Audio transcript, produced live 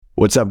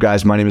What's up,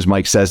 guys? My name is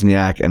Mike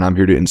Szczesniak, and I'm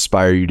here to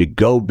inspire you to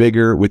go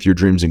bigger with your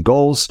dreams and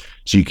goals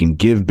so you can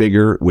give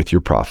bigger with your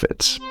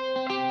profits.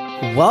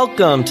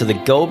 Welcome to the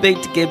Go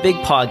Big to Give Big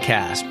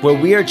podcast, where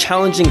we are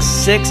challenging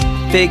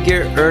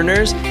six-figure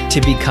earners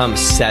to become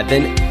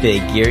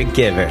seven-figure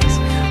givers.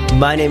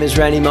 My name is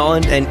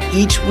Molland, and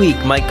each week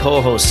my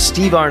co-host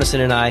Steve Arneson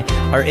and I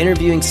are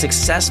interviewing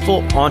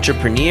successful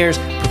entrepreneurs,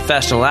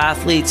 professional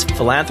athletes,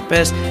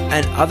 philanthropists,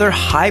 and other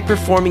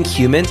high-performing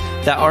humans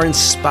that are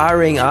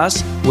inspiring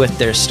us with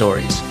their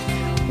stories.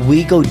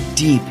 We go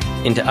deep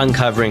into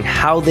uncovering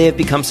how they have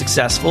become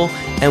successful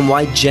and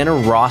why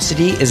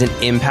generosity is an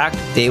impact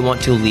they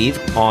want to leave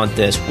on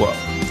this world.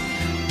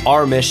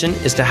 Our mission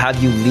is to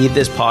have you leave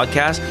this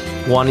podcast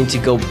wanting to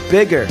go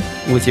bigger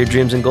with your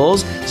dreams and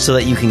goals so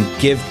that you can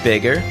give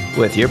bigger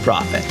with your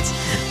profits.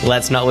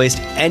 Let's not waste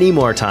any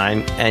more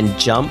time and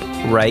jump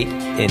right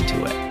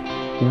into it.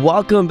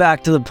 Welcome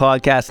back to the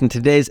podcast, and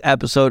today's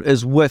episode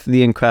is with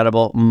the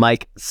incredible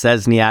Mike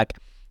Szczesniak.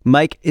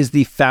 Mike is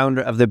the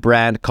founder of the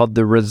brand called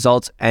The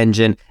Results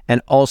Engine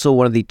and also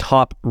one of the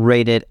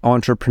top-rated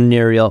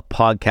entrepreneurial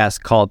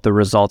podcasts called The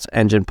Results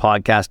Engine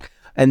Podcast.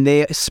 And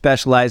they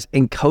specialize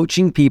in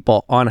coaching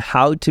people on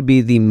how to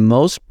be the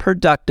most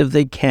productive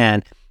they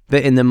can,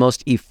 but in the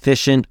most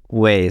efficient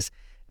ways.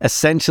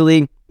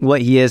 Essentially,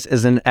 what he is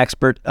an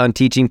expert on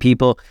teaching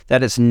people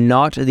that it's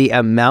not the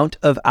amount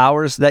of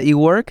hours that you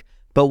work,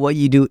 but what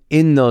you do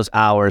in those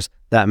hours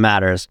that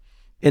matters.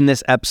 In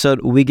this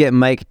episode, we get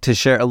Mike to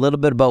share a little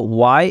bit about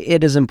why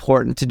it is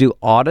important to do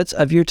audits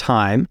of your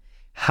time,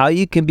 how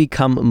you can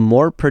become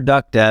more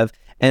productive,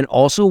 and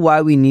also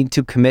why we need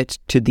to commit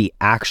to the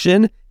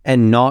action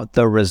and not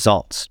the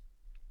results.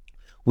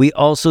 We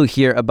also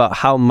hear about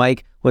how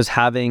Mike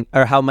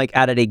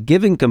added a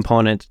giving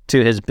component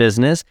to his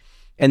business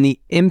and the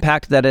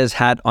impact that has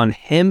had on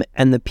him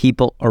and the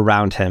people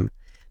around him.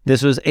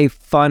 This was a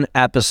fun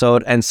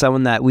episode and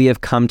someone that we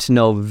have come to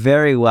know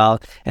very well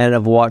and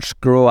have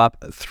watched grow up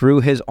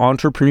through his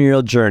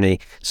entrepreneurial journey.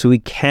 So we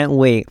can't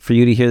wait for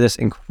you to hear this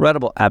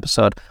incredible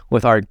episode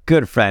with our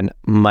good friend,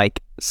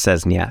 Mike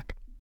Szczesniak.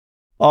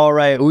 All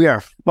right, we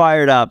are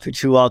fired up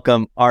to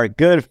welcome our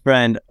good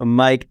friend,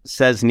 Mike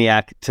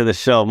Szczesniak, to the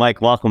show. Mike,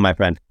 welcome, my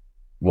friend.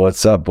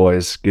 What's up,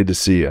 boys? Good to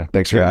see you.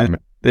 Thanks for having me.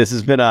 This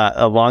has been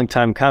a long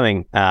time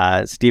coming.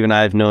 Steve and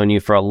I have known you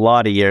for a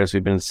lot of years.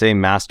 We've been in the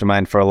same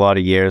mastermind for a lot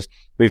of years.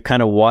 We've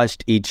kind of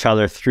watched each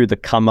other through the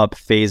come-up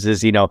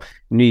phases. You know,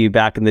 knew you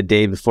back in the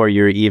day before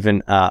you were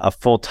even a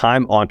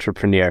full-time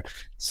entrepreneur.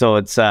 So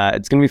it's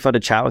going to be fun to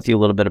chat with you a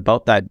little bit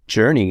about that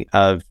journey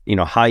of, you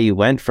know, how you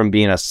went from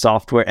being a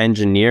software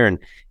engineer and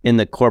in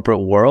the corporate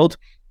world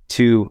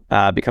to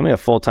becoming a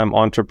full-time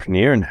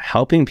entrepreneur and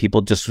helping people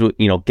just,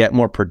 you know, get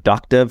more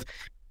productive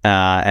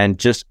and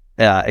just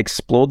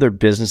explode their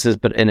businesses,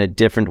 but in a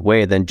different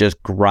way than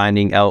just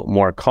grinding out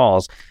more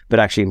calls, but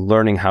actually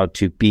learning how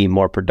to be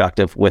more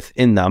productive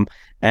within them.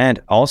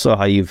 And also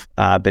how you've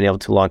been able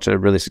to launch a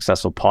really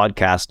successful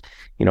podcast,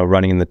 you know,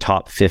 running in the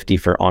top 50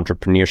 for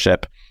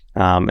entrepreneurship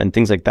and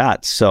things like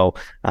that. So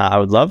I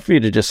would love for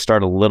you to just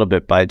start a little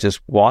bit by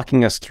just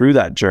walking us through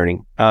that journey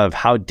of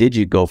how did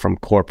you go from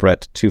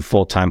corporate to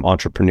full-time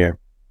entrepreneur?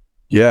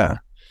 Yeah.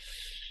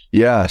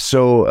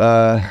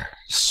 So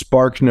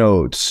Spark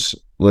Notes.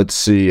 Let's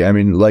see. I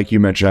mean, like you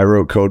mentioned, I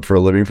wrote code for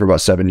a living for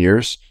about 7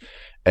 years.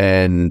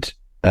 And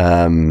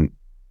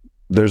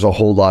there's a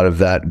whole lot of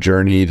that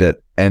journey that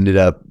ended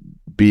up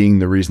being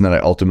the reason that I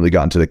ultimately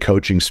got into the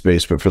coaching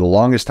space. But for the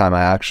longest time,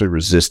 I actually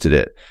resisted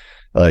it.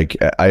 Like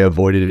I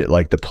avoided it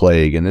like the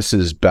plague. And this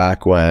is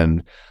back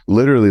when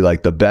literally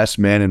like the best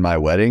man in my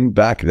wedding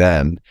back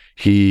then,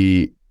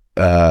 he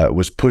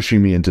was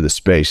pushing me into the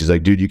space. He's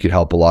like, dude, you could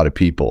help a lot of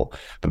people.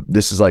 But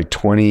this is like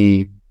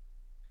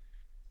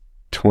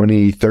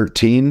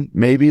 2013,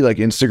 maybe. Like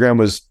Instagram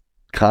was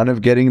kind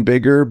of getting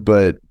bigger,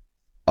 but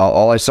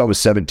all I saw was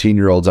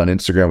 17-year-olds on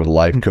Instagram with a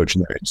life coach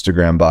in their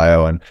Instagram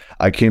bio. And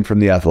I came from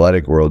the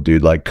athletic world,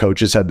 dude. Like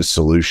coaches had the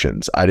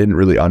solutions. I didn't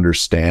really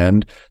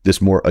understand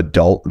this more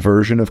adult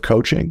version of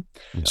coaching.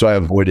 Yeah. So I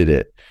avoided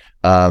it.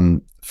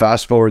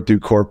 Fast forward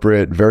through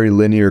corporate, very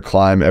linear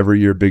climb every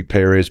year, big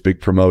pay raise,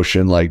 big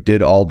promotion, like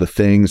did all the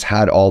things,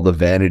 had all the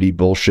vanity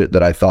bullshit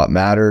that I thought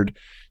mattered.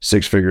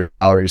 6-figure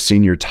salary,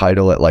 senior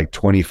title at like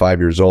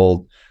 25 years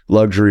old,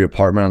 luxury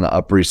apartment on the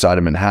Upper East Side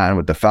of Manhattan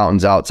with the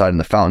fountains outside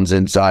and the fountains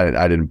inside.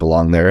 I didn't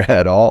belong there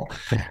at all.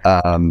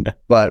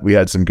 But we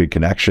had some good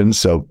connections.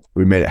 So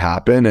we made it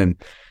happen. And,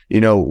 you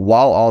know,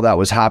 while all that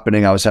was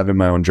happening, I was having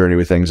my own journey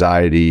with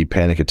anxiety,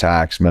 panic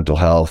attacks, mental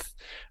health,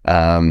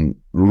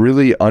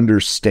 really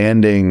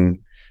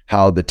understanding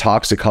how the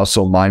toxic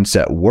hustle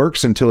mindset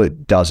works until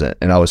it doesn't.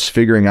 And I was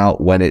figuring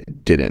out when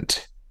it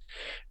didn't.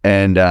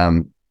 And,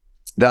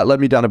 that led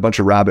me down a bunch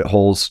of rabbit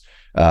holes,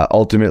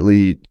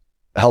 ultimately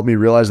helped me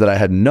realize that I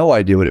had no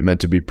idea what it meant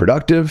to be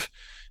productive,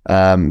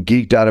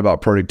 geeked out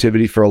about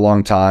productivity for a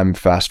long time.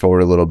 Fast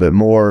forward a little bit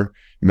more,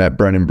 met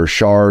Brennan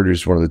Burchard,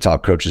 who's one of the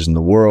top coaches in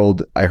the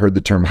world. I heard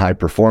the term high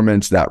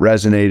performance, that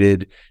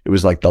resonated. It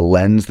was like the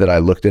lens that I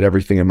looked at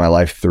everything in my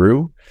life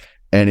through,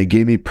 and it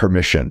gave me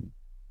permission,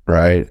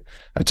 right?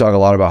 I talk a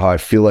lot about how I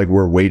feel like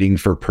we're waiting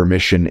for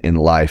permission in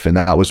life. And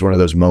that was one of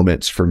those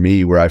moments for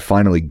me where I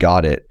finally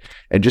got it.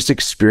 And just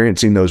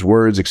experiencing those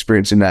words,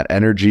 experiencing that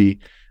energy.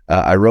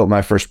 I wrote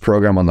my first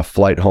program on the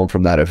flight home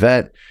from that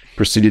event,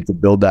 proceeded to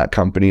build that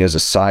company as a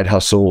side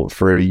hustle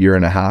for a year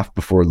and a half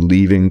before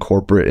leaving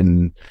corporate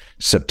in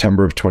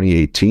September of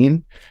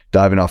 2018,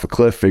 diving off a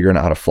cliff, figuring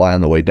out how to fly on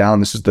the way down.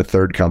 This is the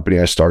third company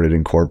I started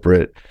in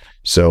corporate.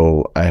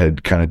 So I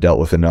had kind of dealt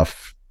with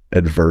enough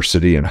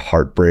adversity and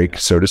heartbreak,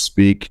 so to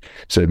speak.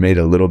 So it made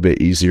it a little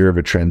bit easier of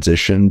a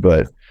transition,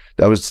 but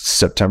that was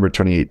September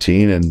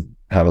 2018 and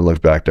haven't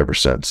looked back ever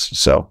since.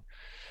 So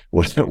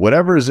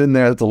whatever is in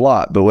there, that's a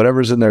lot, but whatever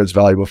is in there that's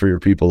valuable for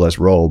your people, let's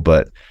roll.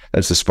 But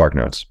that's the Spark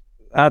Notes.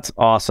 That's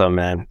awesome,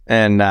 man.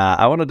 And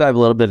I want to dive a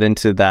little bit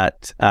into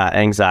that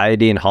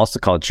anxiety and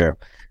hustle culture.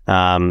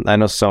 I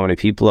know so many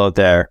people out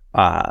there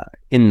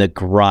in the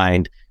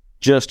grind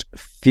just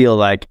feel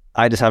like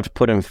I just have to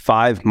put in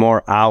 5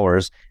 more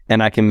hours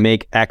and I can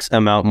make X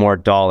amount more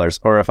dollars.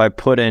 Or if I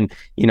put in,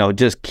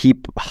 just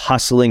keep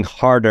hustling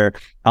harder,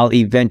 I'll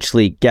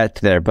eventually get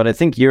there. But I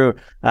think you're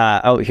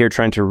out here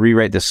trying to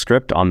rewrite the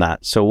script on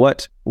that. So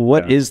what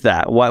is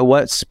that?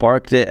 What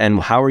sparked it, and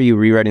how are you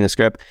rewriting the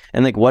script?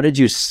 And like, what did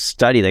you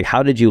study? Like,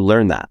 how did you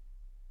learn that?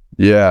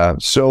 Yeah.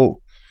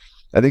 So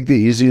I think the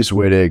easiest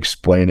way to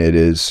explain it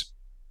is,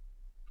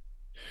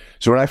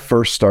 so when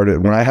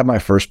I had my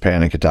first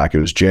panic attack, it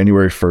was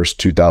January 1st,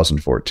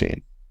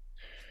 2014,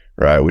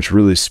 right? Which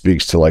really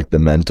speaks to like the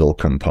mental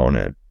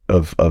component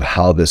of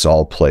how this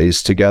all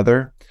plays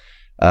together.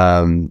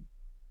 And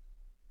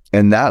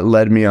that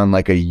led me on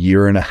like a 1.5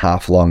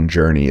 year long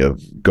journey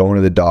of going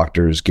to the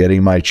doctors,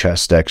 getting my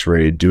chest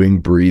x-rayed,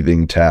 doing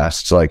breathing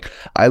tests. Like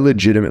I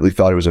legitimately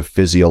thought it was a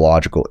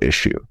physiological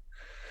issue.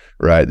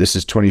 Right. This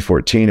is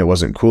 2014. It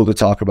wasn't cool to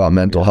talk about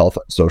mental health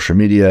on social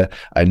media.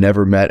 I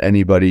never met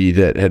anybody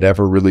that had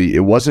ever really,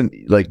 it wasn't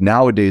like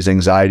nowadays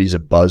anxiety is a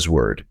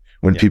buzzword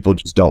when people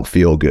just don't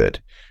feel good.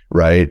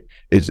 Right.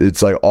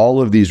 It's like all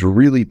of these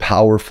really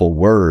powerful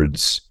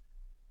words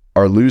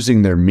are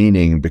losing their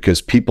meaning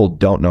because people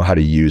don't know how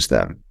to use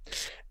them.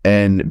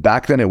 And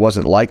back then it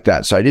wasn't like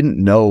that. So I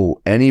didn't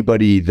know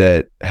anybody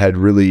that had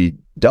really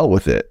dealt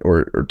with it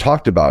or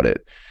talked about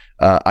it.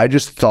 I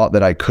just thought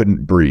that I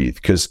couldn't breathe,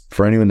 because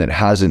for anyone that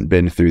hasn't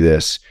been through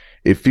this,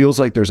 it feels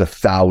like there's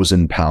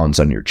 1,000 pounds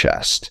on your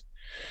chest,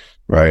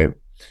 right?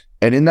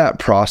 And in that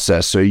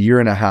process, so a 1.5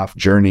 year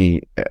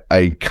journey,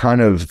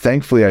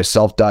 thankfully I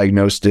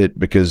self-diagnosed it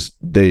because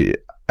they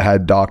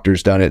had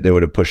doctors done it, they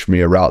would have pushed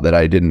me a route that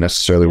I didn't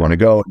necessarily want to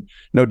go.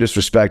 No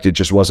disrespect, it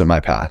just wasn't my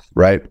path,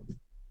 right?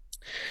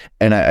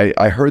 And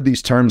I heard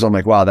these terms. I'm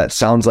like, wow, that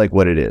sounds like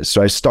what it is.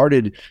 So I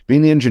started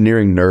being the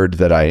engineering nerd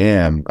that I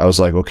am. I was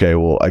like, okay,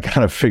 well, I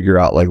kind of figure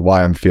out like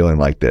why I'm feeling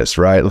like this,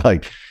 right?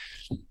 Like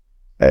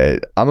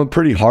I'm a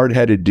pretty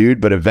hard-headed dude,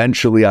 but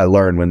eventually I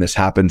learn when this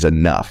happens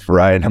enough,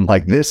 right? And I'm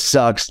like, this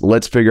sucks.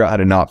 Let's figure out how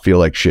to not feel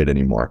like shit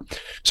anymore.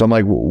 So I'm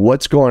like,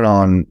 what's going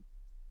on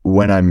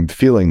when I'm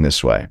feeling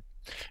this way?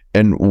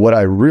 And what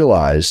I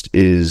realized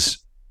is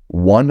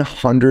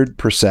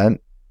 100%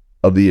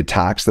 of the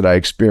attacks that I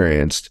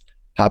experienced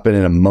happened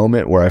in a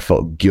moment where I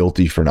felt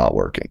guilty for not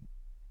working.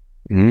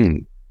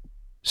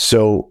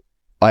 So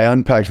I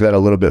unpacked that a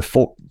little bit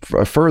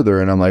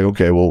further, and I'm like,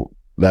 okay, well,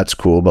 that's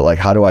cool, but like,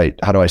 how do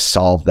I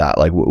solve that?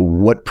 Like,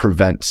 what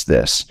prevents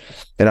this?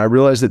 And I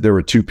realized that there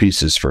were 2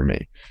 pieces for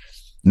me.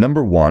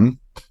 Number one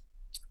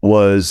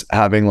was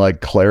having like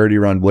clarity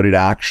around what it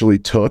actually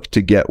took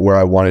to get where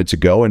I wanted to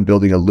go, and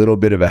building a little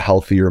bit of a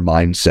healthier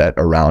mindset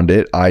around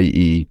it,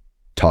 i.e.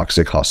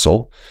 toxic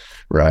hustle,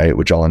 right?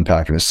 Which I'll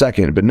unpack in a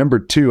second. But number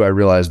 2, I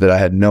realized that I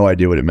had no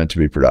idea what it meant to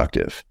be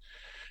productive,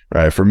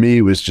 right? For me,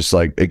 it was just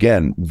like,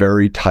 again,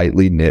 very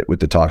tightly knit with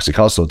the toxic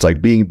hustle. It's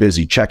like being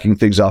busy, checking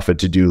things off a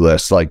to-do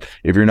list. Like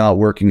if you're not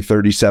working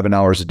 37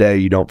 hours a day,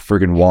 you don't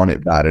friggin' want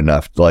it bad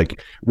enough.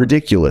 Like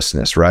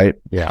ridiculousness, right?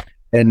 Yeah.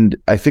 And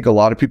I think a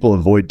lot of people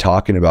avoid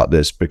talking about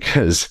this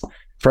because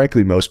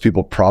frankly, most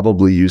people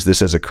probably use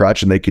this as a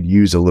crutch, and they could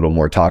use a little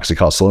more toxic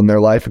hustle in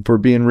their life if we're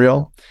being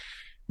real.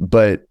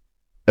 But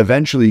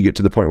eventually you get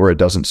to the point where it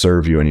doesn't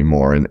serve you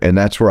anymore. And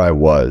that's where I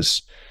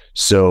was.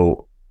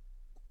 So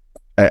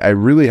I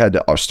really had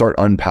to start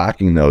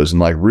unpacking those and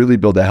like really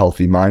build a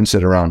healthy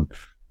mindset around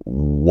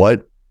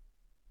what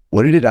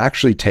did it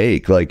actually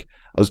take? Like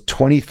I was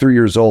 23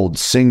 years old,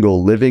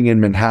 single, living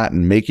in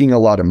Manhattan, making a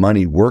lot of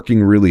money,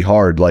 working really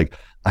hard. Like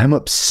I'm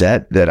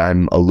upset that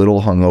I'm a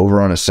little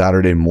hungover on a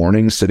Saturday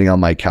morning, sitting on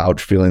my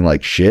couch feeling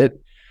like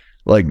shit.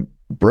 Like,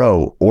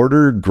 bro,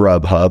 order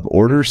Grubhub,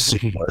 order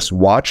Seamless,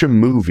 watch a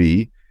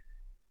movie,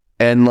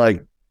 and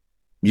like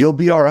you'll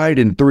be all right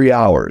in 3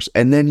 hours,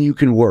 and then you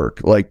can work.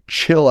 Like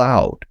chill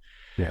out.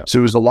 Yeah. So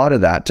it was a lot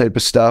of that type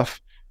of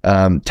stuff.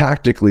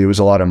 Tactically, it was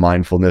a lot of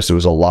mindfulness. It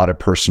was a lot of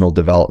personal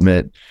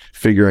development,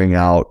 figuring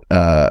out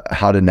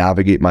how to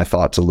navigate my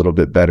thoughts a little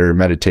bit better,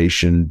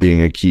 meditation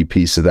being a key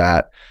piece of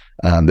that.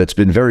 That's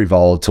been very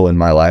volatile in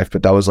my life,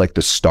 but that was like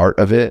the start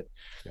of it.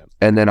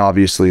 And then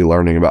obviously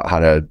learning about how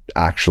to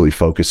actually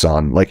focus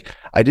on, like,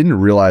 I didn't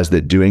realize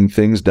that doing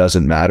things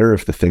doesn't matter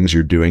if the things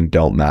you're doing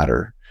don't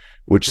matter,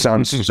 which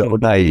sounds so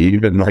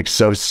naive and like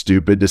so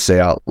stupid to say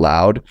out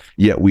loud,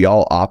 yet we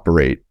all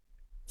operate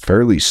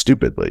fairly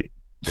stupidly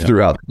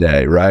throughout the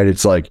day, right?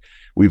 It's like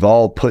we've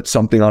all put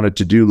something on a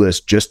to-do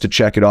list just to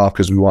check it off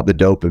because we want the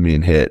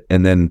dopamine hit.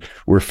 And then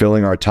we're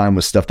filling our time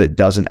with stuff that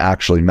doesn't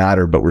actually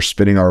matter, but we're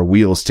spinning our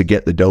wheels to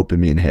get the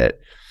dopamine hit.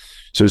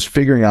 So it's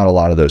figuring out a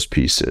lot of those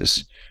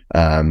pieces.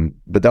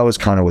 But that was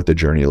kind of what the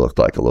journey looked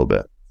like a little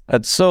bit.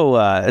 It's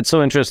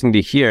so interesting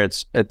to hear.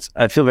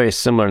 I feel very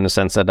similar in the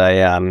sense that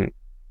I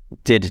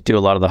did do a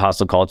lot of the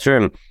hustle culture,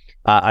 and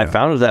I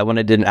found that when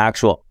I did an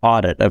actual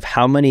audit of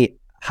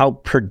how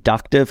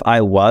productive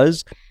I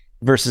was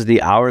versus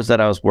the hours that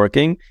I was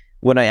working,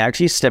 when I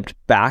actually stepped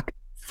back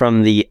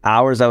from the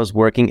hours I was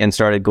working and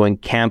started going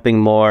camping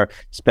more,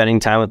 spending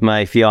time with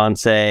my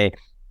fiance,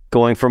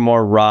 going for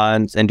more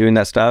runs and doing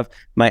that stuff,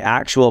 my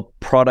actual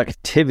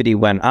productivity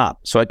went up.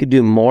 So I could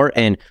do more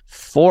in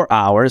 4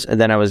 hours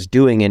than I was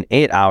doing in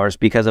 8 hours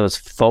because I was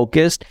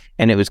focused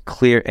and it was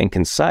clear and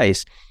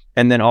concise.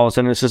 And then all of a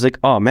sudden it's just like,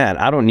 oh man,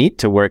 I don't need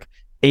to work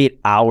 8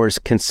 hours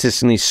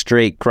consistently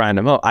straight grind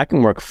them out. I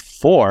can work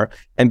 4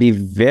 and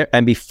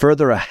be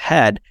further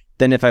ahead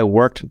than if I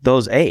worked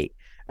those 8.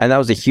 And that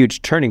was a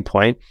huge turning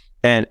point.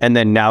 And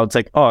then now it's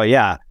like, oh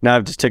yeah, now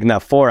I've just taken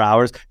that 4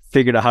 hours,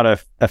 figured out how to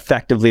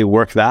effectively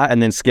work that,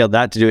 and then scaled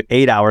that to do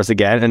 8 hours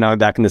again. And now I'm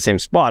back in the same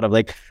spot of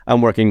like,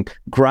 I'm working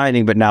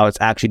grinding, but now it's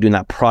actually doing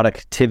that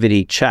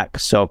productivity check.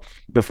 So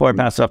before I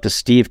pass it off to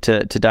Steve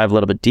to dive a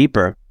little bit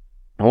deeper,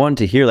 I wanted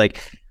to hear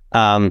like,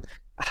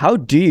 how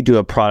do you do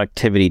a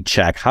productivity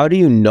check? How do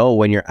you know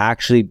when you're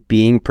actually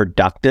being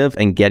productive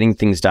and getting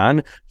things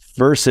done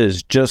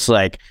versus just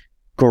like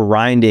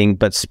grinding,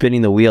 but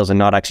spinning the wheels and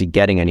not actually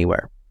getting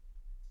anywhere?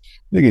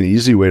 I think an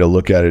easy way to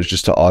look at it is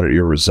just to audit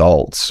your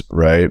results,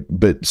 right?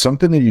 But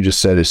something that you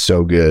just said is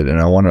so good, and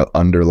I want to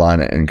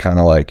underline it and kind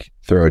of like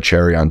throw a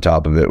cherry on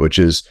top of it, which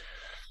is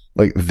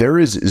like there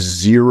is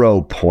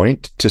 0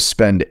 point to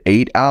spend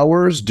 8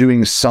 hours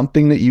doing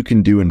something that you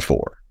can do in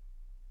 4.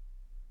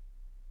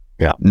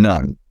 Yeah.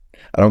 None.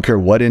 I don't care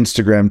what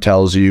Instagram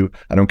tells you.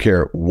 I don't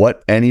care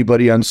what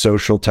anybody on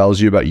social tells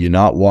you about you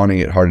not wanting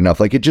it hard enough.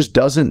 Like it just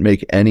doesn't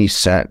make any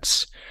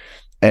sense.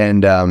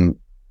 And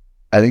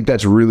I think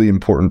that's really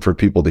important for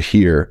people to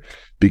hear,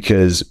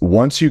 because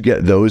once you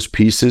get those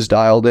pieces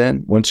dialed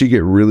in, once you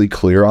get really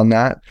clear on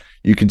that,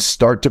 you can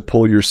start to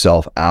pull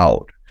yourself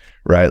out,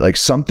 right? Like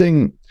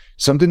something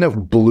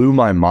that blew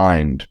my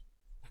mind.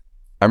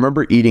 I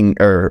remember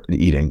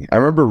I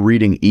remember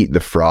reading Eat the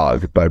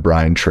Frog by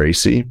Brian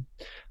Tracy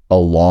a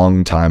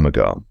long time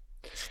ago.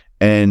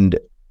 And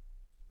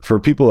for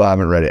people who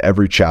haven't read it,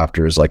 every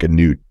chapter is like a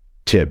new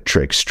tip,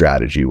 trick,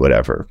 strategy,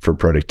 whatever for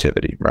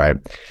productivity, right?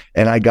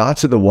 And I got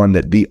to the one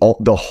that the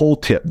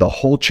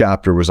whole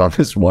chapter was on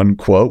this one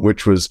quote,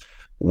 which was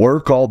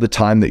work all the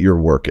time that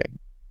you're working.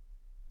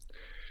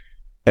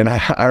 And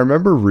I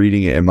remember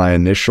reading it and my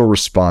initial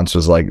response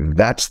was like,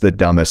 that's the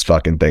dumbest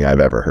fucking thing I've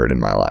ever heard in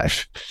my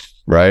life,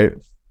 right?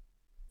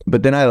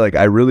 But then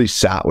I really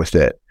sat with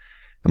it.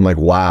 I'm like,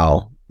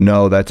 wow,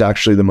 no, that's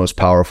actually the most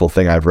powerful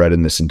thing I've read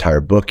in this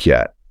entire book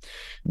yet.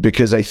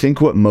 Because I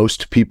think what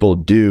most people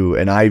do,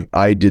 and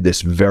I did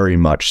this very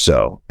much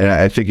so, and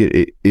I think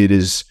it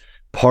is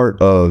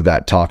part of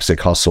that toxic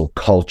hustle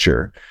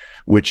culture,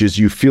 which is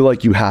you feel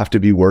like you have to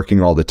be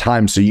working all the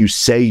time. So you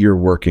say you're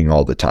working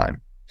all the time,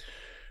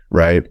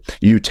 right?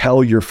 You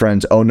tell your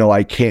friends, oh no,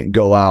 I can't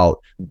go out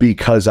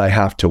because I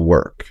have to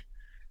work.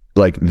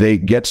 Like they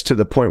gets to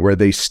the point where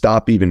they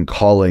stop even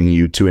calling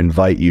you to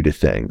invite you to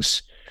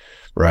things,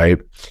 right?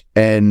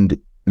 And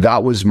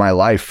that was my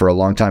life for a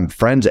long time,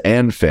 friends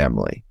and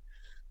family.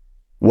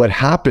 What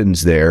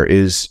happens there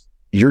is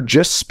you're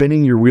just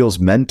spinning your wheels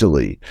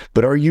mentally,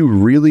 but are you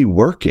really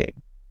working?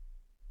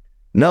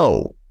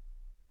 No.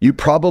 You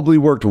probably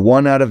worked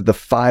 1 out of the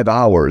 5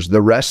 hours.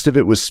 The rest of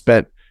it was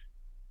spent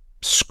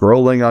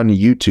scrolling on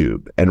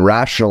YouTube and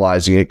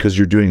rationalizing it because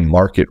you're doing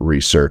market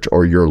research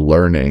or you're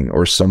learning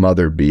or some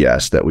other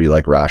BS that we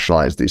like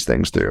rationalize these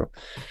things through,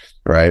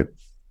 right?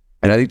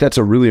 And I think that's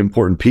a really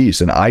important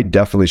piece. And I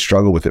definitely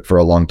struggled with it for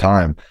a long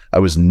time. I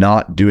was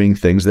not doing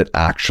things that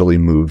actually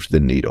moved the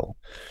needle.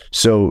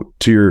 So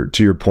to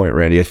your point,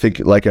 Randy, I think,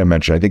 like I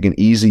mentioned, I think an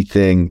easy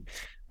thing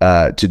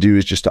to do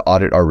is just to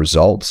audit our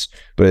results.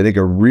 But I think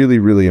a really,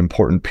 really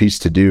important piece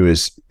to do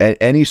is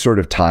any sort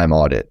of time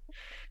audit,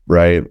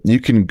 right?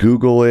 You can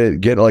Google it,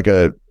 get like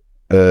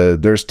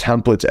there's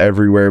templates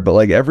everywhere, but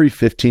like every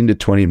 15 to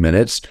 20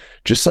 minutes,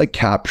 just like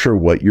capture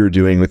what you're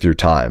doing with your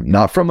time,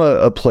 not from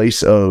a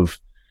place of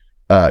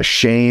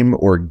shame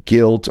or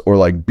guilt or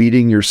like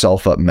beating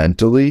yourself up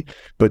mentally,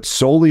 but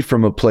solely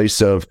from a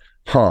place of,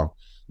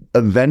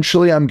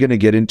 eventually I'm going to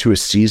get into a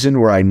season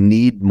where I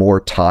need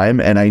more time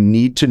and I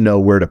need to know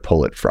where to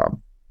pull it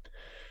from,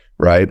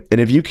 right?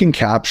 And if you can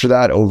capture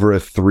that over a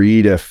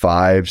 3 to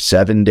 5,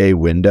 7 day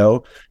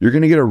window, you're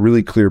going to get a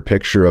really clear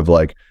picture of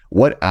like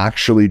what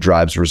actually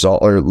drives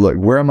result, or like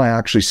where am I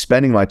actually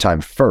spending my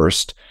time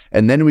first,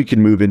 And then we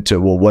can move into,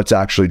 well, what's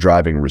actually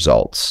driving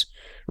results,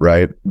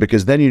 right?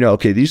 Because then,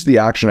 okay, these are the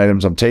action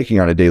items I'm taking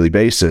on a daily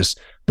basis,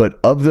 but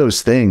of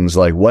those things,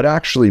 like what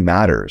actually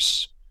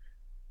matters,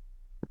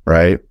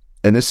 right?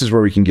 And this is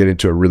where we can get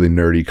into a really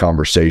nerdy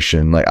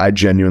conversation. Like, I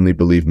genuinely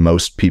believe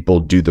most people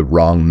do the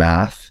wrong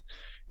math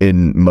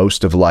in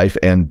most of life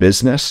and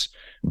business.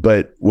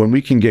 But when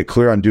we can get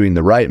clear on doing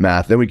the right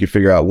math, then we can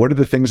figure out what are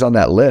the things on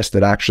that list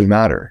that actually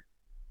matter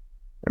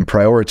and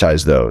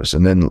prioritize those.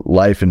 And then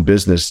life and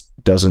business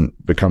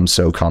doesn't become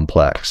so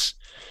complex.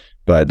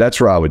 But that's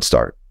where I would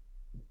start.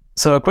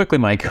 So quickly,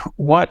 Mike,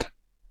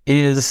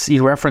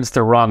 you referenced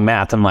the wrong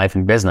math in life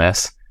and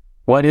business.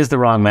 What is the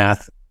wrong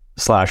math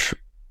 /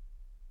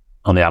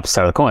 on the opposite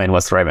side of the coin,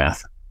 what's the right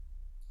math?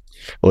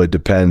 Well, it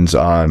depends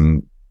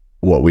on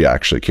what we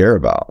actually care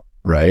about,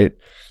 right?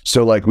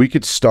 So like we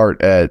could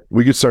start at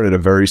a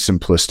very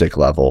simplistic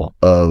level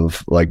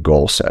of like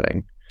goal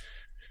setting.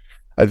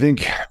 I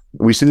think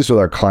we see this with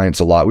our clients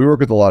a lot. We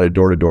work with a lot of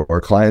door-to-door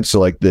clients. So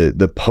like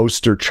the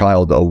poster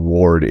child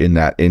award in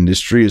that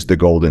industry is the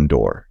golden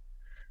door,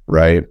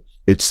 right?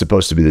 It's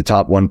supposed to be the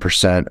top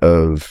 1%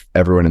 of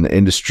everyone in the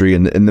industry.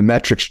 And the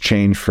metrics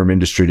change from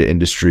industry to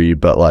industry,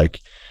 but like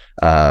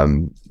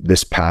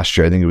this past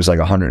year, I think it was like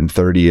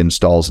 130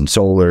 installs in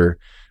solar.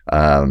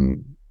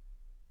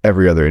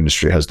 Every other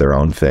industry has their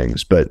own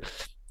things, but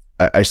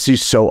I see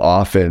so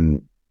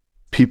often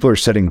people are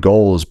setting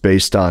goals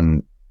based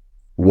on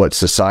what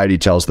society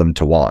tells them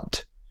to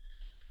want,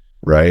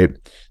 right?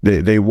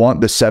 They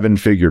want the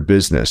 7-figure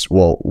business.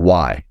 Well,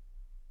 why?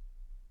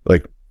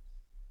 Like,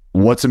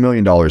 what's $1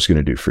 million going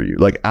to do for you?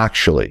 Like,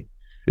 actually,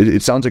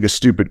 it sounds like a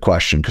stupid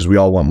question because we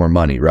all want more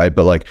money, right?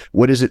 But like,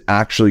 what is it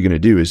actually going to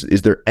do?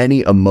 Is there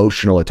any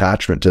emotional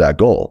attachment to that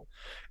goal?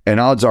 And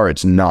odds are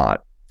it's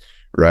not,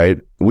 right?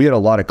 We had a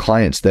lot of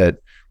clients that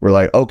were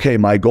like, okay,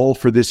 my goal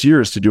for this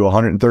year is to do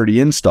 130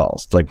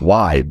 installs. It's like,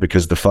 why?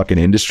 Because the fucking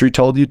industry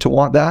told you to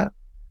want that?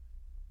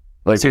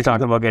 Like, so you're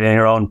talking about getting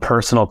your own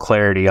personal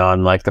clarity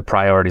on like the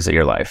priorities of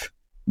your life.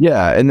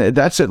 Yeah. And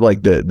that's at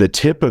like the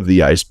tip of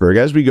the iceberg.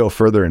 As we go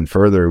further and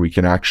further, we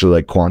can actually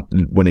like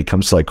when it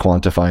comes to like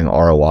quantifying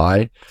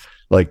ROI,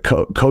 like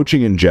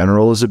coaching in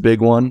general is a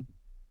big one.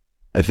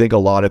 I think a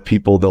lot of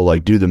people, they'll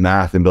like do the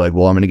math and be like,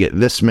 well, I'm going to get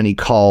this many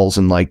calls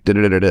and like,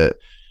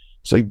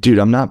 It's like, dude,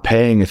 I'm not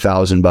paying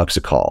 $1,000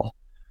 a call.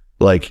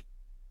 Like,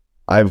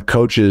 I have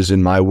coaches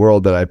in my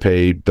world that I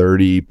pay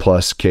 30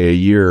 plus K a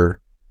year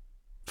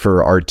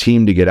for our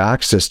team to get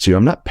access to.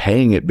 I'm not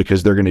paying it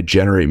because they're going to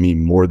generate me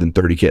more than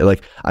 30K.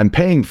 Like, I'm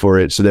paying for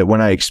it so that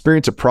when I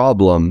experience a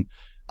problem,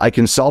 I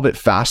can solve it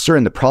faster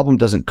and the problem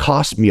doesn't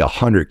cost me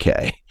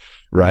 100K,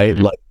 right?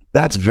 Mm-hmm. Like,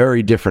 that's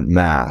very different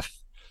math.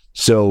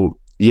 So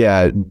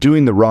yeah,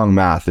 doing the wrong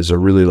math is a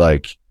really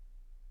like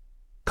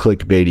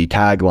clickbaity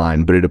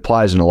tagline, but it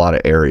applies in a lot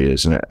of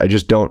areas. And I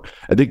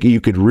think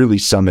you could really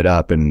sum it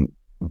up and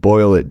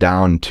boil it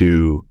down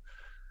to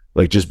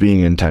like just being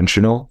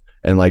intentional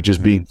and like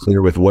just being clear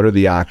with what are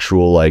the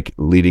actual like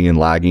leading and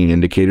lagging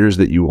indicators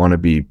that you want to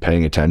be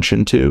paying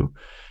attention to.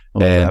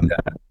 And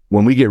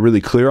when we get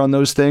really clear on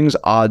those things,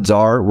 odds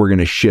are we're going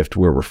to shift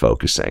where we're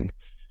focusing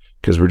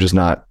because we're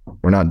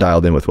not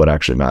dialed in with what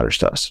actually matters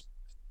to us.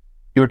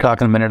 You were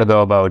talking a minute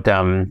ago about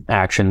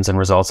actions and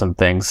results and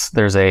things.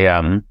 There's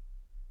a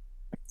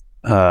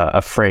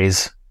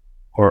phrase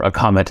or a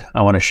comment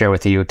I want to share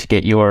with you to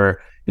get your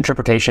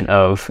interpretation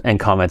of and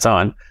comments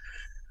on.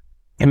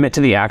 Commit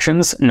to the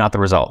actions, not the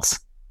results.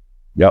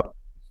 Yep.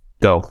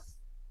 Go.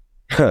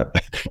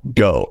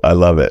 Go. I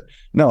love it.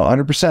 No,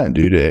 100%,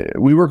 dude.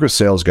 We work with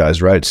sales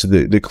guys, right? So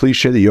the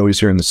cliche that you always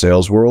hear in the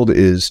sales world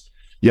is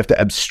you have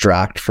to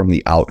abstract from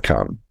the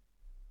outcome.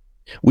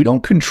 We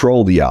don't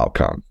control the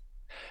outcome.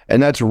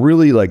 And that's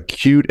really like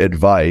cute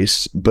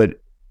advice, but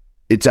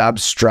it's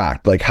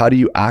abstract. Like, how do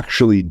you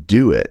actually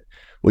do it?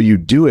 Well, you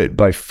do it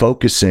by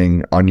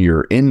focusing on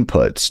your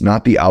inputs,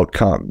 not the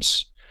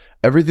outcomes.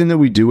 Everything that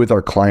we do with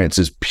our clients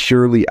is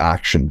purely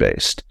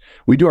action-based.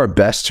 We do our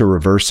best to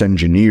reverse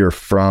engineer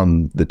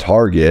from the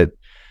target,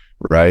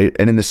 right?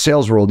 And in the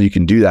sales world, you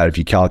can do that if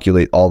you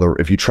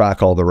if you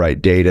track all the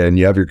right data and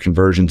you have your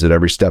conversions at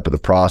every step of the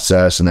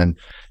process, and then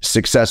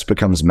success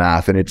becomes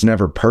math, and it's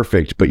never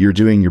perfect, but you're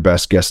doing your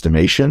best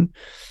guesstimation.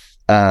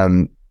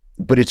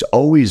 But it's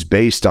always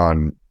based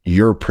on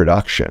your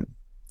production,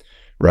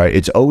 right?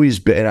 It's always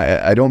been,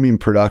 I don't mean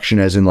production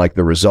as in like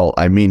the result.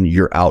 I mean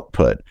your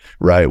output,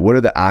 right? What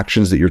are the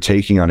actions that you're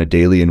taking on a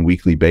daily and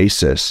weekly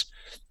basis?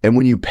 And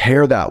when you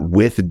pair that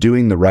with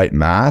doing the right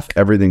math,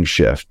 everything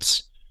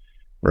shifts,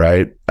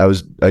 right?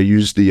 I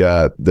used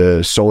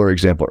the solar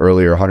example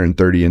earlier,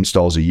 130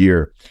 installs a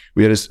year.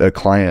 We had a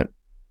client,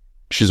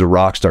 she's a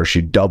rock star.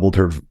 She doubled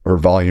her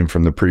volume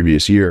from the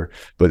previous year.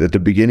 But at the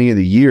beginning of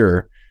the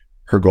year,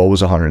 her goal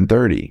was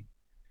 130.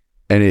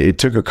 And it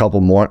took a couple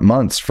more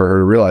months for her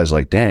to realize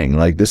like, dang,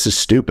 like this is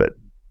stupid.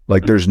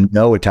 Like there's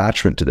no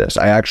attachment to this.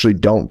 I actually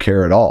don't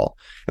care at all.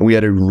 And we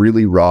had a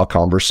really raw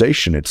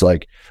conversation. It's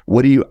like,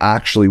 what do you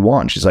actually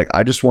want? She's like,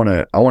 I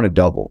want to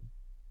double.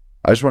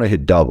 I just want to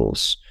hit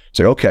doubles. It's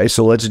like, okay,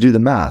 so let's do the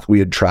math. We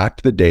had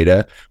tracked the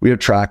data. We have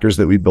trackers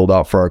that we build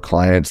out for our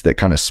clients that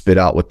kind of spit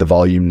out what the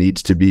volume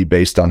needs to be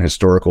based on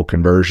historical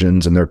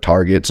conversions and their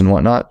targets and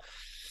whatnot.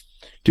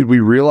 Dude,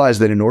 we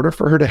realized that in order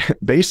for her to,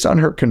 based on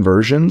her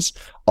conversions,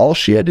 all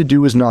she had to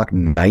do was knock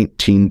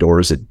 19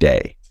 doors a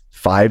day,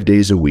 5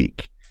 days a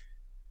week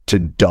to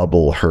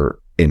double her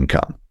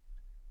income.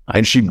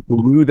 And she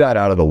blew that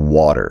out of the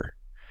water.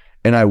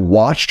 And I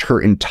watched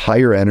her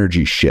entire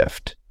energy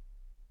shift,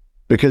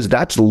 because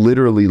that's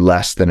literally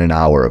less than an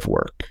hour of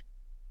work,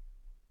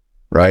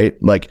 right?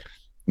 Like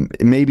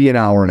maybe an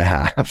hour and a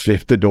half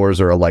if the doors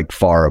are like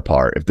far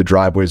apart, if the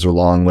driveways are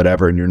long,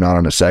 whatever, and you're not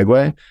on a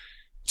Segway,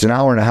 it's an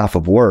hour and a half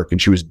of work.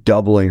 And she was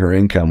doubling her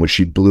income, which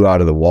she blew out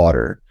of the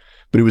water.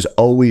 But it was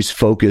always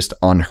focused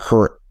on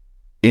her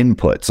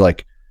inputs,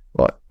 like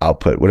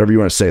output, whatever you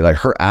want to say, like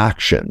her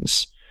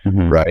actions,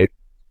 right?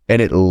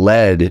 And it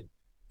led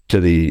to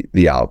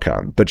the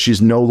outcome. But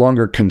she's no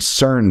longer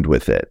concerned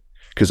with it,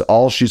 because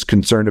all she's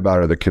concerned about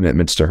are the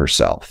commitments to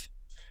herself.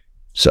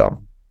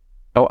 So,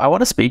 I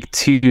want to speak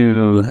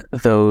to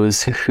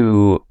those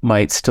who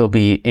might still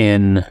be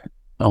in,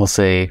 I'll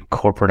say,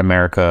 corporate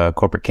America,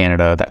 corporate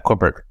Canada, that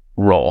corporate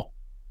role.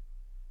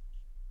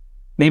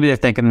 Maybe they're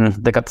thinking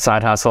they got the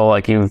side hustle,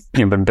 like you've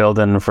been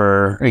building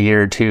for a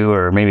year or two,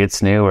 or maybe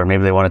it's new, or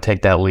maybe they want to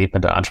take that leap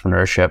into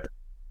entrepreneurship.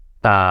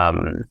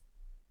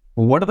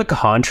 What are the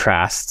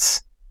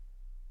contrasts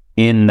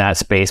in that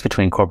space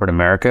between corporate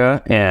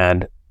America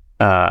and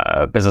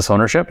business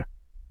ownership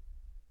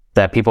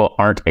that people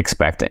aren't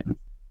expecting?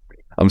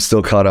 I'm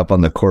still caught up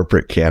on the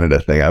corporate Canada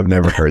thing. I've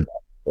never heard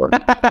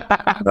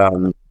that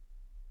before.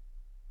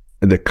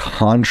 The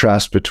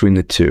contrast between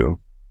the two.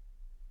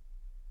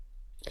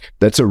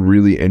 That's a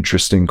really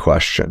interesting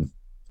question.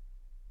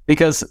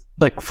 Because,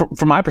 like,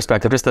 from my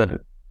perspective, just to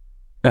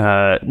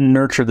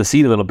nurture the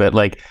seed a little bit,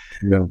 like,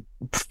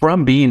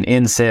 from being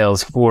in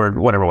sales for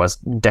whatever it was,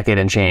 decade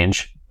and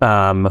change,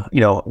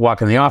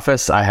 walk in the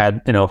office, I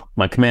had,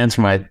 my commands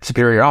from my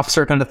superior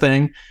officer kind of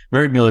thing,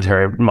 very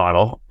military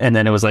model. And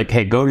then it was like,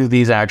 hey, go do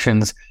these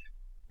actions,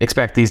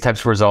 expect these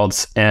types of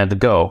results, and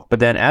go. But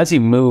then as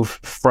you move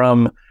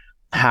from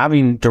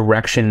having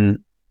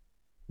direction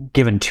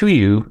given to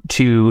you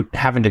to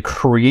having to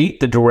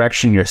create the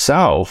direction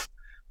yourself,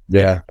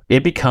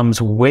 it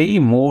becomes way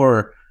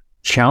more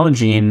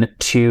challenging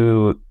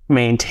to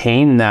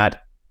maintain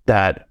that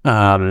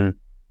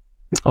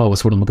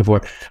what's what I'm looking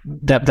for?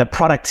 That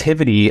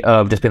productivity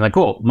of just being like,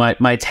 cool,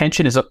 my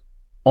attention is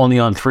only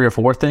on 3 or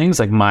 4 things,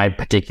 like my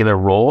particular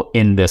role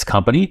in this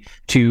company,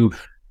 to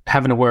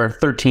having to wear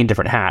 13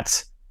 different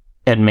hats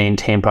and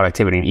maintain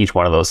productivity in each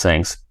one of those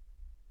things.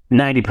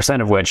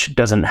 90% of which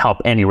doesn't help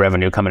any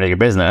revenue come into your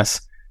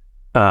business.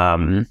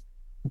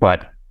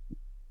 But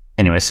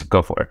anyways,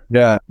 go for it.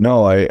 Yeah,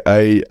 no,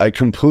 I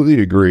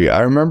completely agree.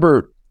 I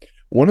remember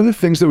one of the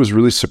things that was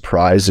really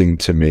surprising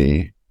to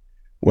me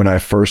when I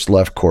first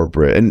left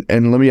corporate,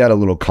 and let me add a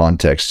little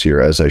context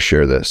here as I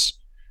share this.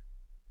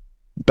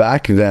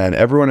 Back then,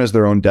 everyone has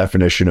their own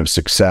definition of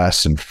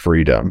success and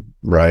freedom,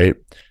 right?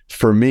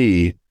 For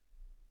me,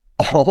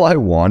 all I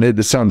wanted,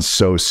 this sounds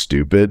so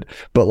stupid,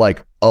 but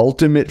like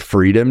ultimate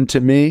freedom to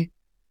me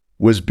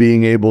was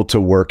being able to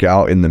work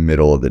out in the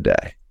middle of the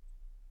day.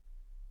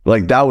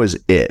 Like that was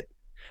it.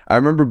 I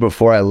remember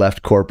before I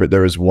left corporate,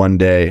 there was one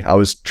day I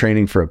was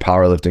training for a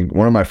powerlifting,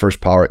 one of my first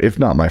if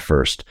not my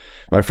first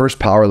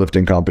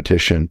powerlifting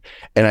competition.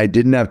 And I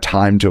didn't have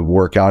time to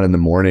work out in the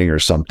morning or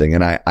something.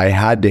 And I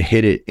had to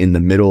hit it in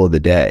the middle of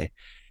the day.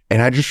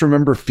 And I just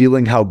remember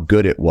feeling how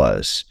good it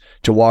was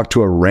to walk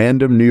to a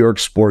random New York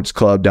sports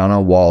club down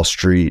on Wall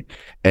Street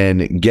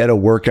and get a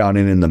workout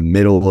in the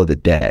middle of the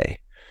day,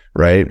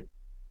 right?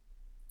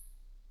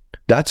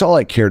 That's all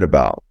I cared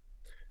about.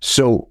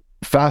 So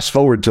fast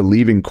forward to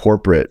leaving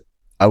corporate,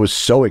 I was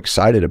so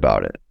excited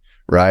about it,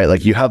 right?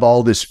 Like you have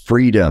all this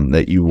freedom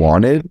that you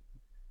wanted.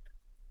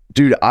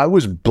 Dude, I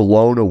was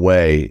blown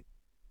away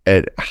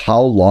at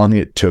how long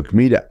it took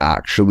me to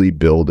actually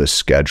build a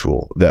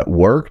schedule that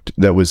worked,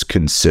 that was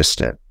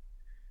consistent.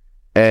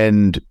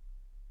 And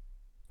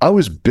I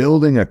was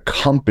building a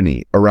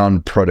company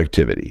around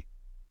productivity.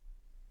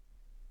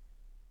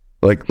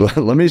 Like,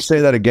 let me say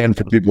that again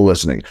for people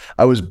listening.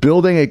 I was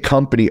building a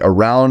company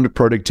around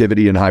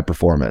productivity and high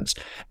performance,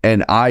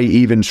 and I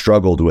even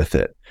struggled with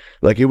it.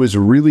 Like, it was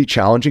really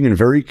challenging and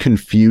very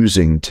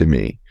confusing to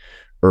me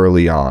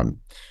early on.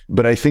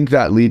 But I think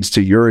that leads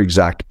to your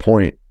exact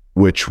point,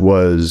 which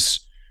was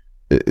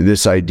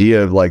this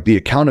idea of like the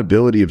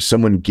accountability of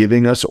someone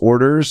giving us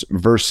orders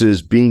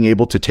versus being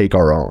able to take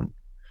our own,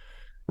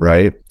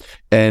 right?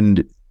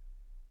 And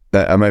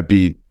that I might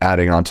be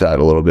adding on to that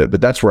a little bit, but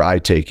that's where I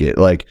take it.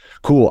 Like,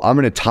 cool, I'm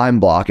in a time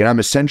block and I'm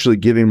essentially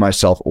giving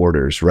myself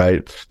orders,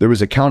 right? There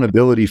was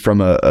accountability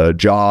from a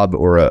job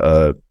or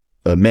a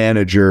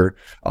manager,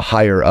 a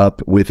higher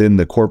up within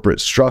the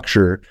corporate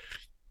structure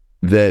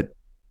that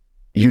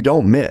you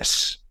don't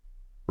miss,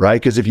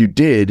 right? Because if you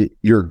did,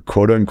 your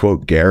quote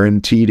unquote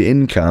guaranteed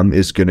income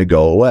is going to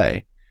go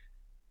away.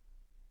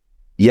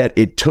 Yet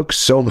it took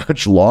so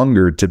much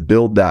longer to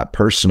build that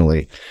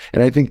personally.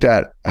 And I think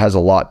that has a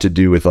lot to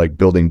do with like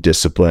building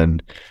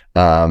discipline.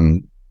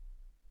 I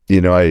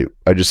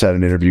just had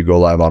an interview go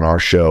live on our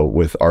show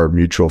with our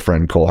mutual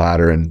friend Cole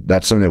Hatter, and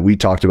that's something that we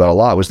talked about a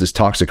lot, was this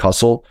toxic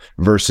hustle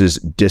versus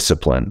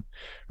discipline,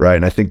 right?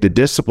 And I think the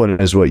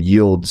discipline is what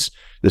yields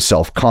the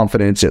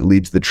self-confidence. It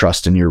leads the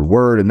trust in your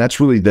word, and that's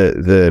really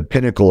the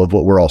pinnacle of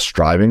what we're all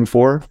striving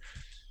for.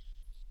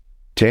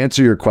 To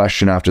answer your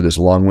question after this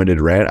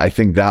long-winded rant, I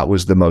think that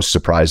was the most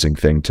surprising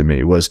thing to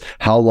me, was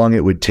how long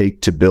it would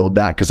take to build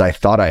that, because I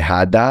thought I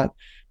had that,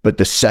 but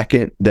the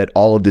second that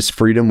all of this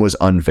freedom was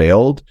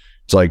unveiled,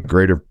 it's like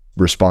greater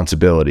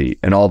responsibility,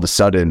 and all of a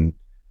sudden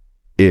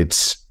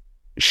it's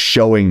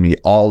showing me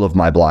all of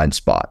my blind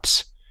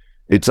spots.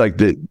 It's like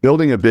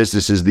building a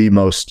business is the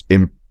most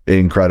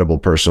incredible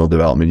personal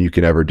development you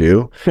can ever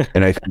do,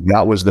 and I think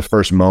that was the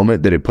first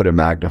moment that it put a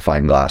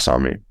magnifying glass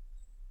on me.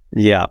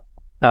 Yeah.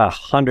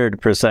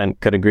 100%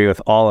 could agree with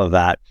all of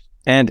that.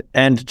 And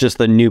just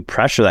the new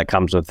pressure that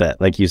comes with it.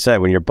 Like you said,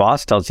 when your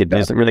boss tells you to do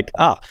something, you're like,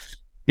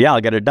 yeah,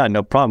 I'll get it done.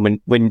 No problem.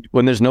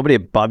 When there's nobody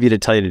above you to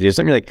tell you to do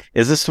something, you're like,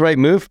 is this the right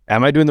move?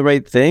 Am I doing the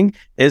right thing?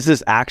 Is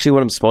this actually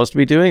what I'm supposed to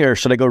be doing? Or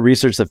should I go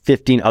research the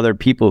 15 other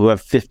people who have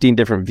 15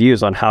 different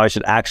views on how I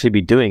should actually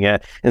be doing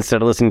it,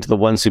 instead of listening to the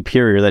one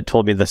superior that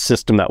told me the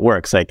system that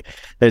works? Like,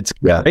 it's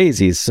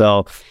crazy.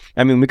 So,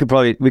 I mean, we could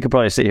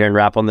probably sit here and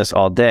rap on this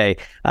all day.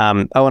 I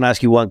want to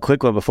ask you one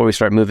quick one before we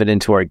start moving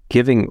into our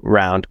giving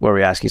round, where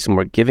we ask you some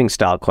more giving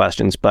style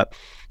questions. But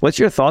what's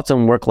your thoughts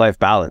on work-life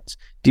balance?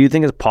 Do you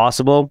think it's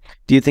possible?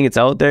 Do you think it's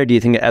out there? Do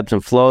you think it ebbs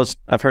and flows?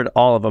 I've heard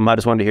all of them. I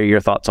just wanted to hear your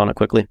thoughts on it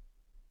quickly.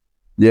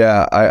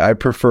 Yeah, I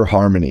prefer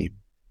harmony.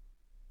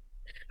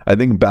 I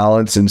think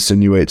balance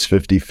insinuates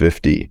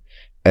 50-50.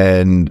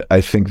 And I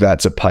think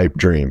that's a pipe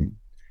dream.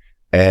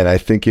 And I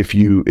think if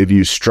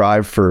you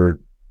strive for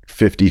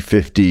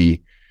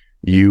 50-50,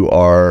 you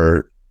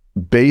are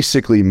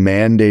basically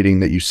mandating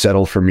that you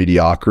settle for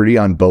mediocrity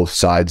on both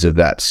sides of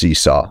that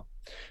seesaw,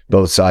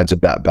 both sides of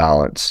that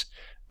balance.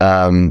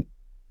 I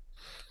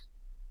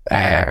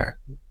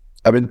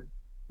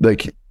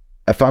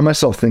find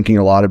myself thinking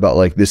a lot about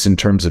like this in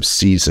terms of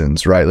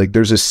seasons, right? Like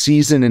there's a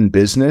season in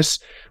business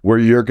where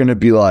you're going to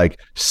be like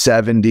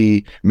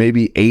 70,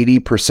 maybe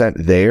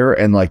 80% there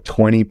and like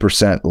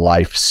 20%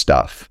 life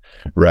stuff,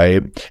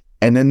 right?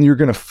 And then you're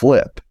going to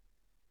flip,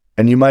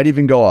 and you might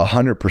even go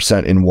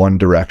 100% in one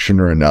direction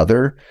or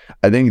another.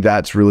 I think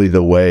that's really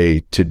the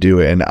way to do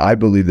it. And I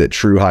believe that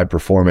true high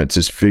performance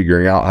is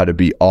figuring out how to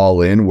be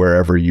all in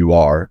wherever you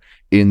are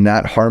in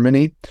that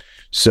harmony.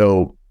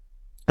 So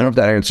I don't know if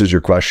that answers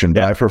your question,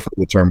 but I prefer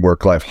the term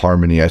work-life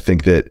harmony. I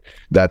think that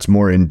that's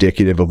more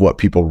indicative of what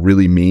people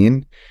really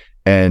mean.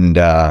 And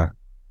I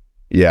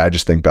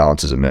just think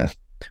balance is a myth.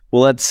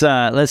 Well, let's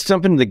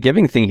jump into the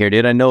giving thing here,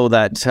 dude. I know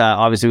that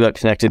obviously we got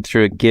connected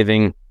through a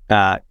giving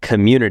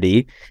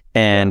community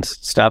and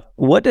stuff.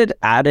 What did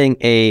adding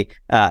a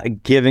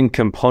giving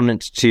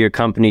component to your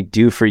company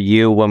do for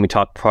you when we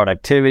talk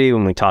productivity,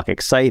 when we talk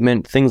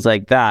excitement, things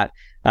like that?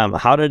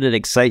 How did it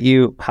excite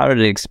you? How did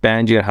it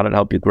expand you? And how did it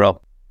help you grow?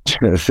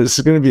 This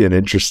is going to be an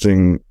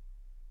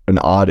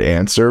odd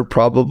answer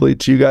probably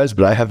to you guys,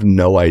 but I have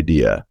no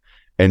idea.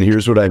 And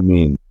here's what I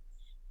mean.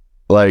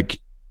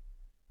 Like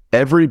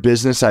every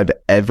business I've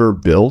ever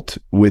built,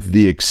 with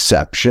the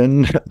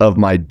exception of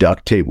my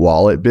duct tape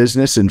wallet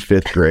business in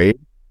 5th grade,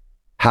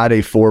 had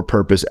a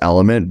for-purpose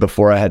element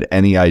before I had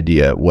any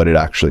idea what it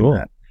actually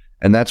meant.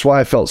 And that's why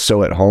I felt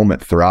so at home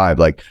at Thrive.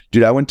 Like,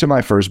 dude, I went to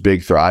my first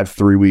big Thrive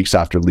 3 weeks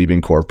after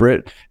leaving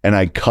corporate, and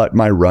I cut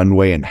my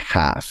runway in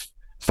half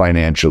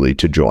financially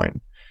to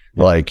join.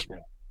 Like,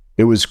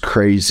 it was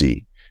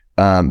crazy.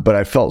 But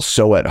I felt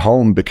so at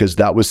home because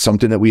that was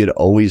something that we had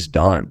always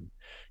done.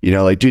 You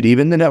know, like, dude,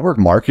 even the network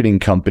marketing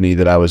company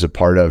that I was a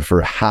part of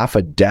for half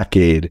a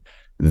decade,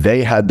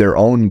 they had their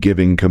own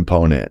giving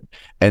component.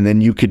 And then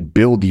you could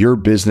build your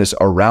business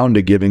around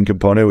a giving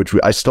component, which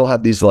I still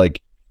have these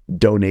like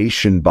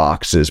donation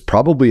boxes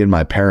probably in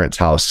my parents'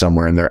 house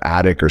somewhere in their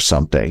attic or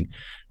something,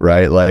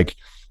 right? Like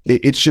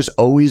it's just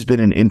always been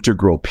an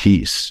integral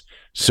piece.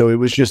 So it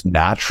was just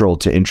natural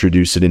to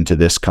introduce it into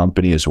this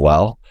company as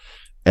well.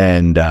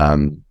 And I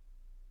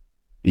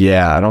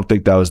don't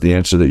think that was the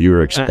answer that you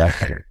were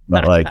expecting,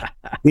 but like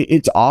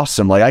it's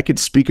awesome. Like I could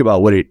speak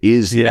about what it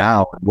is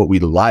now, what we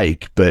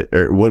like,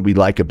 or what we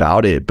like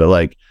about it, but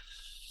like,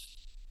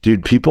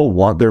 dude, people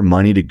want their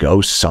money to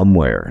go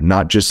somewhere,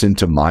 not just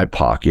into my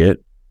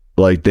pocket.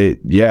 Like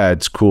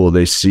it's cool.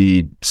 They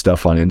see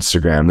stuff on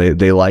Instagram.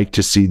 They like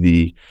to see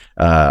the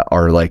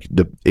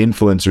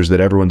influencers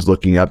that everyone's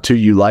looking up to.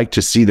 You like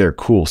to see their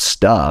cool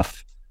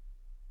stuff.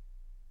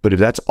 But if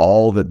that's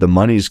all that the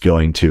money's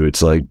going to,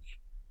 it's like,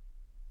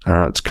 I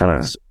don't know, it's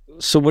kind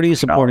of. So what are you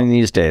supporting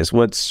these days?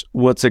 What's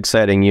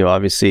exciting you?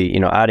 Obviously,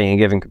 adding a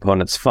giving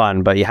component's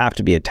fun, but you have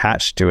to be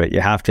attached to it. You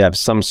have to have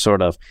some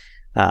sort of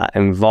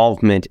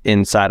involvement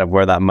inside of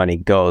where that money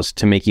goes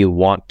to make you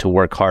want to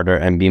work harder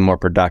and be more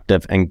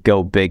productive and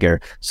go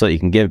bigger so that you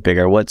can give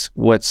bigger. What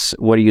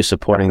are you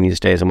supporting these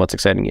days, and what's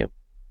exciting you?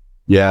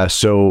 Yeah.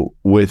 So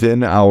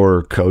within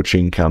our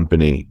coaching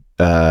company,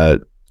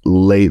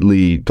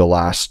 lately, the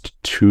last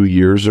 2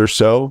 years or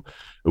so,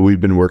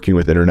 we've been working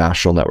with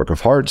International Network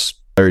of Hearts,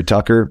 Larry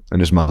Tucker and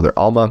his mother,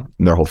 Alma,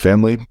 and their whole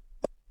family.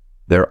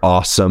 They're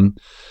awesome.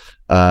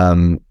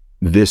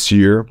 This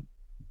year,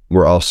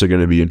 we're also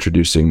going to be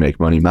introducing Make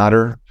Money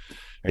Matter,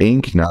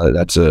 Inc. Now that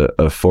that's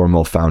a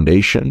formal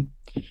foundation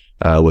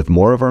with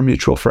more of our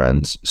mutual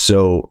friends.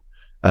 So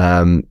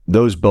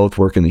those both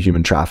work in the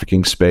human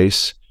trafficking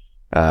space,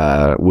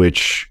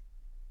 which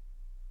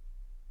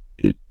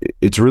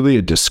it's really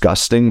a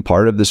disgusting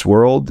part of this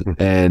world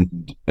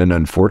and an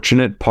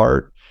unfortunate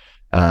part.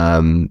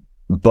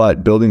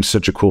 But building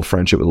such a cool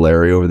friendship with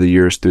Larry over the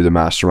years through the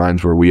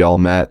masterminds where we all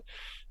met,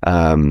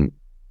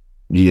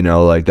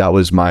 like that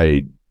was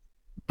my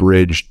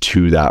bridge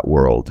to that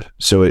world.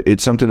 So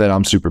it's something that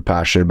I'm super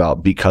passionate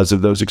about because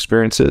of those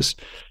experiences.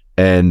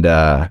 And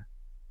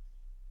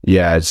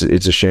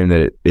it's a shame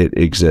that it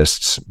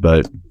exists,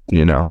 but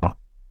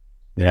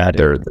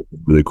they're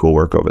really cool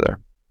work over there.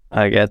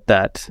 I get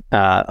that.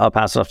 I'll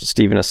pass it off to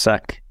Steve in a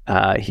sec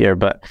here,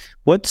 but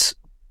what's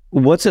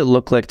it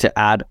look like to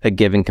add a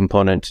giving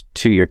component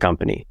to your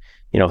company?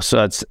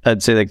 So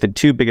I'd say like the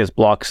two biggest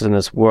blocks in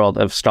this world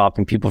of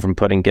stopping people from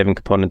putting giving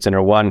components in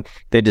are, one,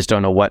 they just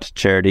don't know what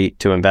charity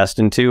to invest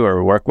into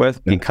or work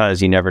with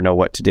because you never know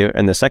what to do.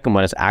 And the second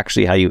one is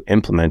actually how you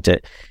implement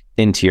it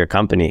into your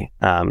company.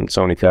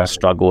 So many people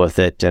struggle with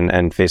it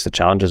and face the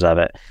challenges of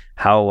it.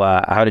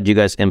 How did you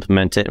guys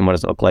implement it and what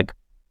does it look like?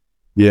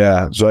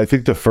 Yeah. So I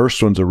think the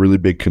first one's a really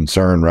big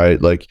concern,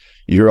 right? Like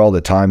you hear all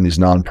the time, these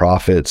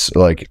nonprofits,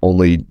 like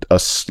only a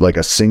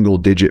single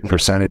digit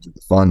percentage of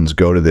the funds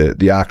go to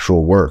the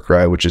actual work,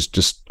 right? Which is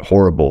just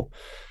horrible.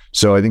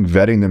 So I think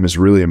vetting them is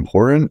really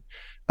important.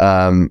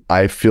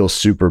 I feel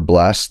super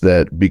blessed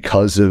that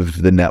because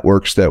of the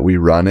networks that we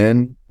run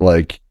in,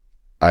 like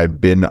I've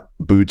been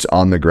boots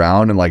on the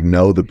ground and like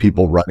know the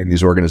people running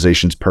these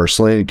organizations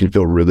personally and can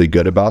feel really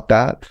good about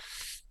that.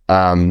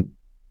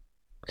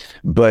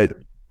 But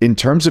in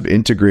terms of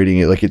integrating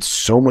it, like it's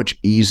so much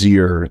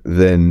easier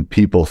than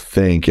people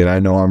think. And I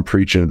know I'm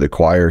preaching to the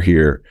choir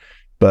here,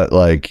 but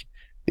like,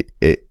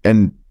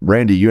 and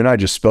Randy, you and I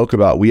just spoke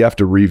about, we have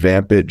to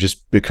revamp it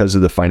just because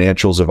of the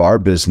financials of our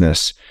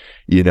business.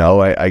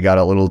 I got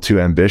a little too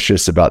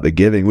ambitious about the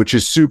giving, which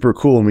is super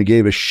cool. And we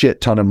gave a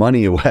shit ton of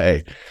money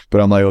away, but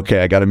I'm like,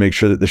 okay, I got to make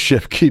sure that the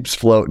ship keeps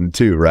floating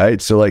too.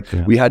 Right. So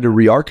we had to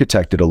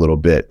re-architect it a little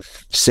bit.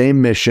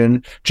 Same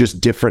mission,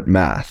 just different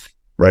math.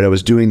 Right. I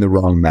was doing the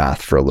wrong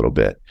math for a little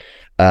bit.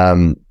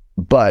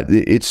 But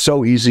it's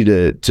so easy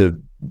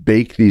to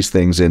bake these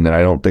things in that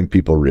I don't think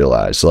people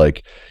realize.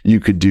 Like we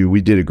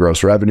did a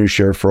gross revenue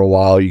share for a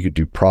while. You could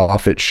do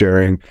profit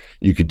sharing.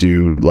 You could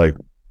do like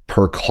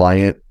per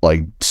client,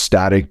 like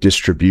static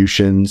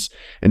distributions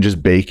and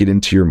just bake it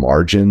into your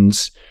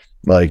margins.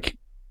 Like,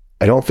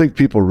 I don't think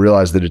people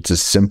realize that it's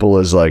as simple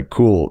as like,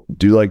 cool,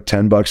 do like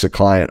 $10 a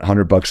client,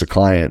 $100 a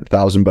client,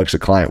 $1,000 a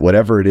client,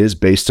 whatever it is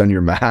based on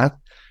your math.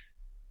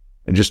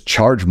 And just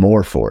charge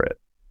more for it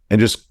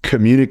and just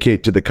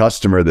communicate to the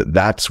customer that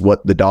that's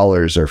what the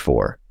dollars are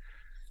for,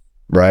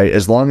 right?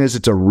 As long as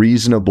it's a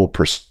reasonable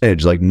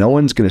percentage, like no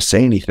one's going to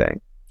say anything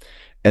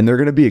and they're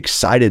going to be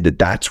excited that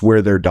that's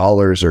where their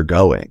dollars are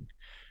going,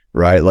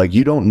 right? Like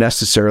you don't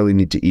necessarily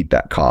need to eat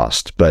that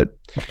cost, but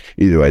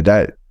either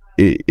way,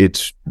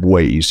 it's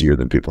way easier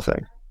than people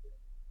think.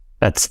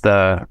 That's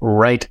the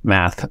right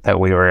math that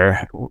we were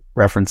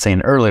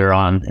referencing earlier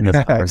on in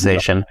this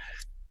conversation.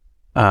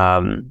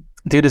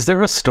 Dude, is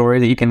there a story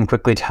that you can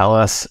quickly tell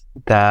us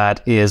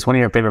that is one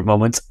of your favorite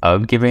moments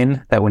of giving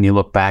that when you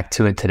look back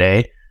to it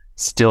today,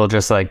 still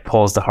just like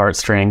pulls the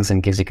heartstrings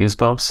and gives you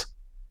goosebumps?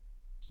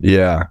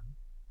 Yeah.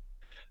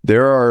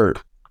 There are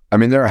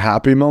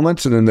happy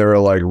moments and then there are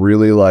like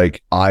really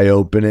like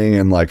eye-opening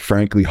and like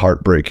frankly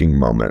heartbreaking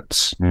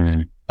moments.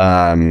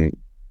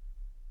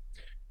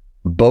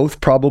 Both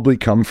probably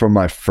come from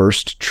my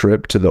first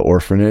trip to the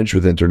orphanage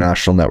with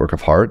International Network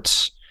of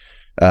Hearts.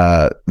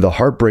 The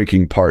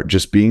heartbreaking part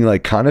just being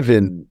like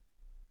it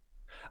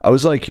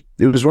was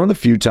one of the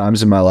few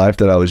times in my life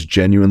that I was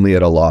genuinely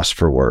at a loss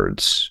for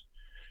words,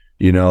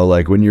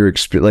 like when you're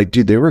like,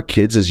 dude, they were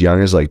kids as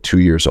young as like 2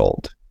 years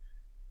old.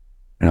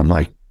 And I'm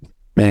like,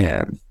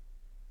 man,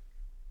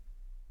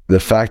 the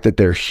fact that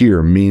they're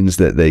here means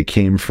that they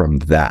came from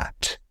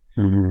that.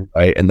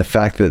 Right. And the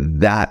fact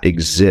that that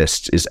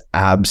exists is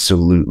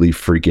absolutely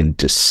freaking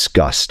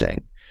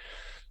disgusting.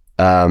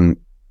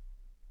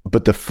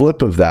 But the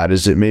flip of that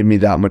is it made me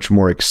that much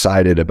more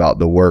excited about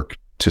the work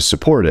to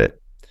support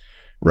it,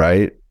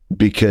 right?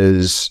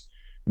 Because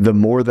the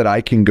more that I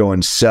can go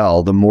and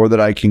sell, the more that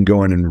I can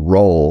go and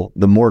enroll,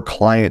 the more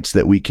clients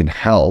that we can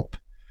help,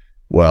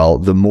 well,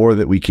 the more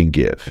that we can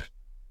give,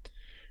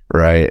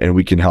 right? And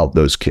we can help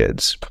those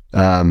kids.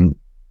 There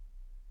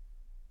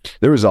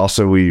was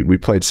also, we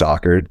played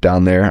soccer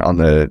down there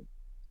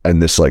in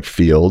this like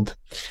field.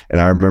 And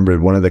I remember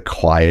one of the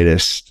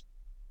quietest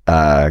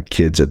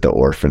kids at the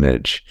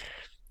orphanage.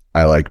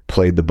 I like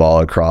played the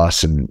ball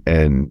across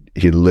and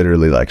he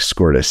literally like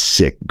scored a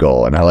sick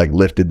goal. And I like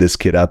lifted this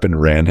kid up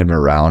and ran him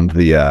around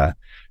the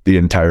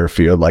entire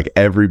field. Like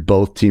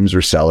both teams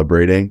were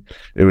celebrating.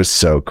 It was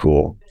so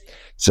cool.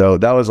 So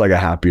that was like a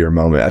happier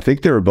moment. I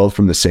think they were both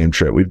from the same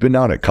trip. We've been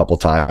down a couple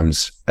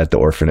times at the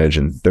orphanage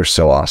and they're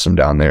so awesome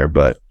down there.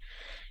 But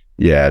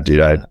yeah,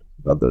 dude, I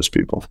love those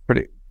people.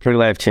 Pretty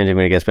life-changing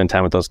when you get to spend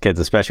time with those kids,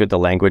 especially with the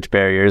language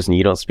barriers and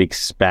you don't speak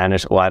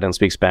Spanish. Well, I don't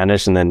speak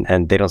Spanish and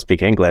they don't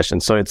speak English.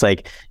 And so it's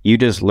like you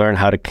just learn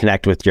how to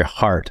connect with your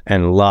heart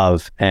and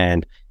love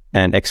and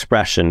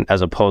expression,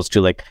 as opposed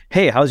to like,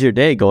 hey, how's your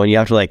day going? You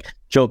have to like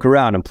joke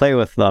around and play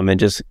with them and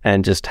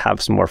just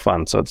have some more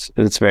fun. So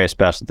it's very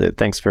special.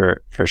 Thanks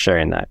for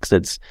sharing that, because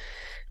it's,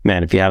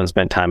 man, if you haven't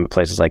spent time at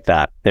places like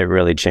that, it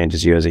really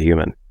changes you as a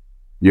human.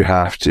 You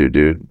have to,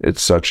 dude.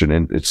 It's such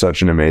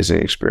an amazing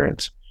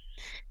experience.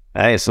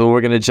 All right, so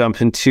we're going to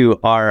jump into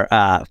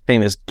our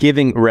famous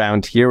giving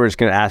round here. We're just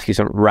going to ask you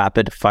some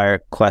rapid fire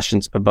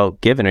questions about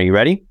giving. Are you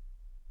ready?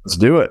 Let's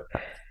do it.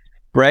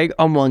 Brag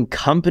on one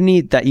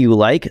company that you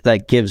like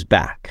that gives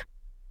back.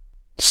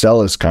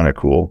 Stella's kind of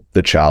cool.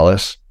 The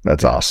Chalice,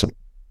 that's awesome.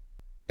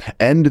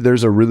 And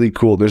there's a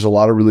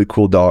lot of really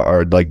cool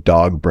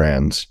dog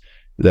brands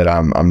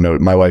that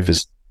my wife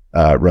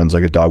runs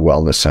like a dog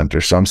wellness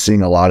center. So I'm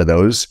seeing a lot of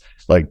those,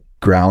 like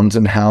Grounds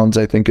and Hounds,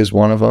 I think is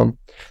one of them.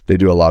 They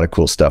do a lot of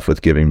cool stuff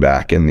with giving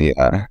back in the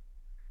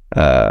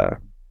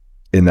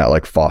in that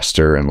like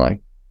foster and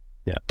like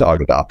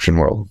dog adoption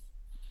world.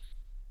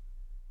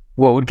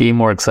 What would get you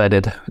more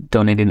excited,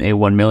 donating a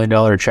 $1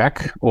 million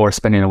check or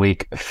spending a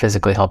week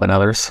physically helping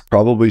others?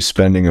 Probably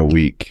spending a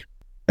week,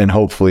 and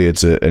hopefully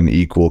it's an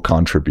equal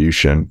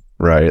contribution,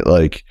 right?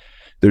 Like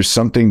there's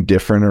something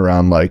different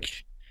around, like,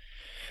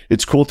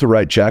 it's cool to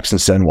write checks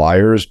and send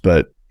wires,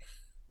 but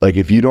like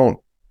if you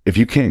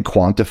can't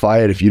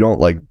quantify it, if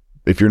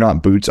you're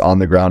not boots on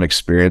the ground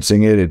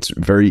experiencing it, it's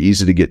very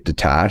easy to get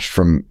detached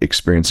from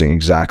experiencing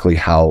exactly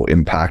how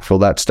impactful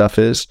that stuff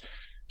is.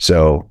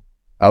 So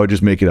I would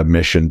just make it a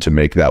mission to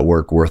make that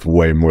work worth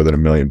way more than $1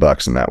 million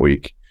in that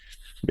week.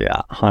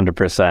 Yeah,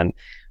 100%.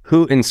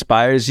 Who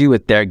inspires you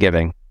with their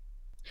giving?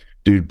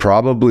 Dude,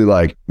 probably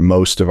like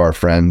most of our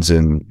friends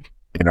in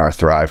our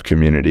Thrive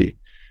community.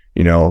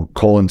 You know,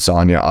 Cole and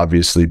Sonia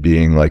obviously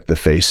being like the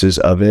faces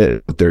of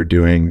it. What they're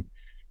doing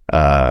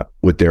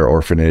with their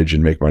orphanage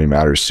and Make Money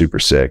Matter is super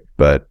sick.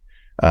 But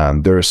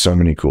there are so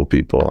many cool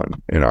people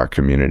in our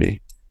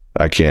community.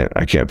 I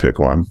can't pick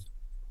one.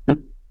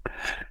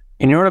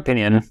 In your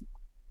opinion,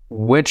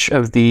 which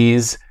of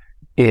these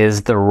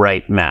is the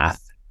right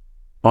math?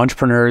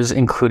 Entrepreneurs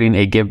including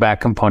a give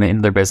back component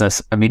in their business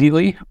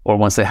immediately, or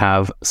once they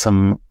have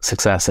some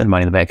success and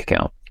money in the bank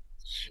account?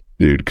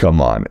 Dude,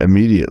 come on,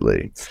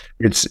 immediately.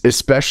 It's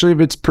especially if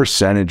it's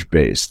percentage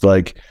based.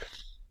 Like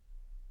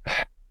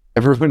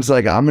everyone's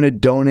like, I'm going to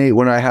donate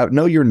when I have.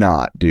 No, you're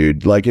not,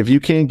 dude. Like if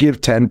you can't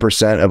give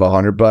 10% of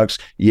 $100,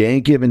 you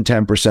ain't giving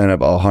 10%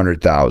 of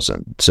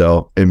 100,000.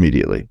 So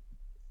immediately.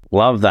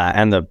 Love that.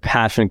 And the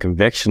passion and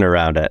conviction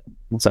around it.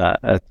 It's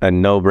a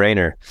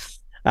no-brainer.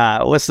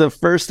 What's the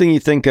first thing you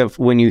think of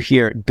when you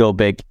hear go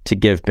big to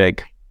give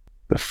big?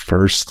 The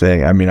first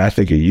thing, I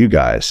think of you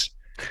guys,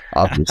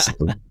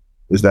 obviously.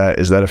 Is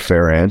that a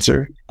fair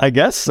answer? I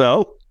guess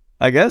so.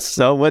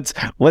 What's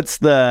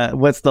the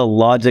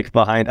logic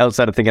behind,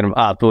 outside of thinking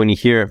of but when you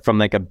hear it from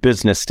like a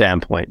business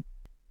standpoint?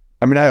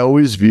 I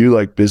always view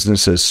like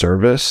business as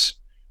service.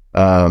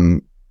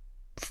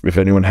 If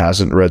anyone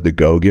hasn't read The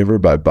Go-Giver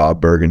by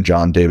Bob Burg and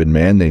John David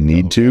Mann, they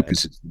need to,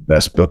 because it's the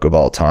best book of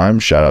all time.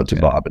 Shout out to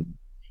Bob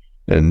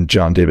and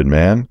John David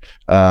Mann.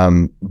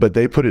 But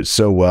they put it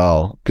so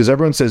well, because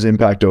everyone says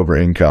impact over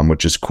income,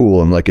 which is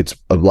cool. And like, it's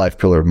a life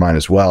pillar of mine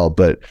as well.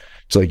 But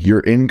it's like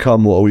your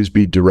income will always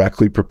be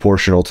directly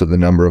proportional to the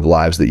number of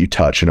lives that you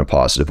touch in a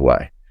positive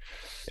way.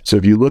 So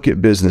if you look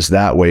at business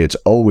that way, it's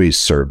always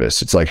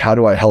service. It's like, how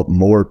do I help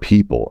more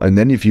people? And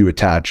then if you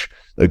attach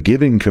a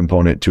giving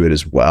component to it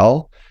as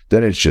well,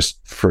 then it's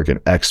just freaking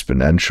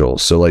exponential.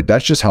 So like,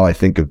 that's just how I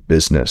think of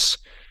business.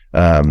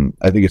 I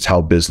think it's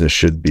how business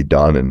should be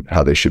done and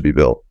how they should be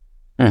built.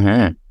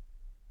 Mm-hmm.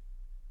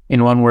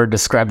 In one word,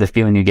 describe the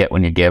feeling you get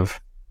when you give.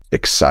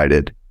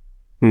 Excited.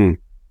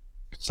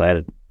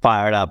 Excited.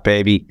 Fired up,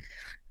 baby.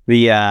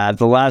 The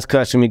last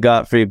question we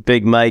got for you,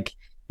 Big Mike,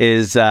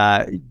 is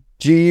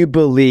do you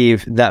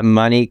believe that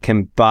money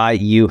can buy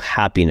you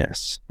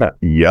happiness?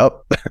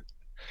 Yep.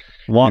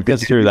 Walk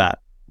us through that.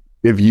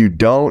 If you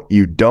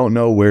don't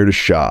know where to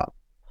shop.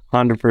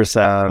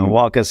 100%.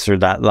 Walk us through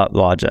that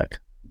logic.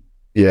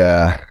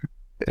 Yeah.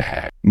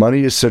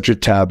 Money is such a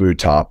taboo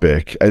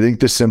topic. I think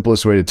the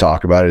simplest way to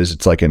talk about it is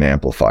it's like an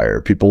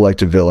amplifier. People like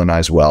to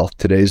villainize wealth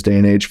today's day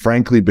and age,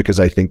 frankly,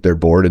 because I think they're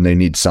bored and they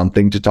need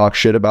something to talk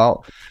shit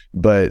about.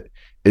 But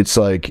it's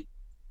like,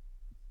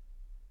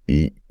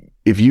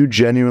 if you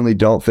genuinely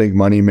don't think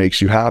money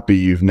makes you happy,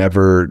 you've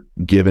never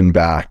given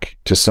back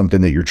to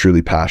something that you're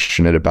truly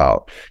passionate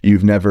about.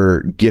 You've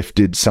never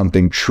gifted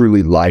something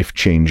truly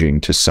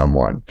life-changing to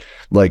someone.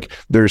 Like,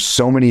 there's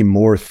so many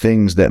more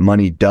things that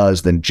money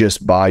does than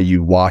just buy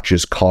you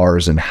watches,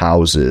 cars, and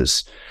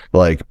houses,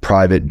 like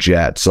private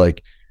jets.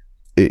 Like,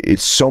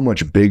 it's so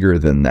much bigger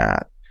than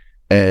that.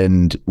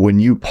 And when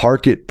you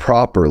park it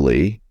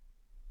properly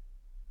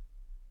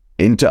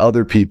into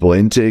other people,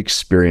 into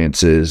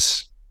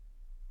experiences,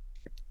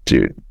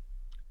 dude,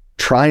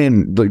 try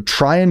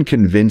and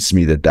convince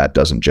me that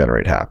doesn't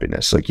generate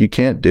happiness. Like, you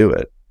can't do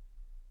it.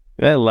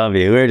 I love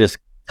you. We're just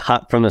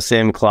cut from the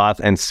same cloth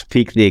and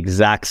speak the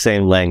exact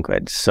same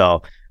language.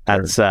 So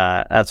that's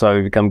why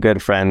we become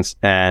good friends.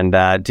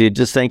 And dude,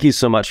 just thank you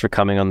so much for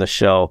coming on the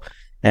show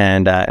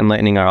and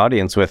enlightening our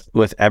audience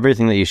with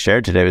everything that you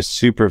shared today. It was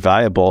super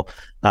valuable.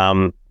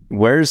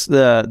 Where's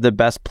the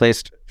best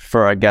place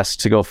for our guests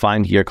to go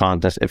find your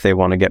content if they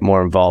want to get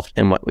more involved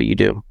in what you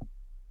do?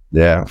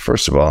 Yeah,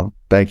 first of all,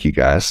 thank you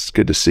guys. It's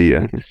good to see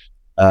you.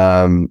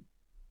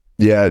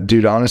 Yeah,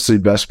 dude, honestly,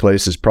 best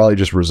place is probably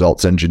just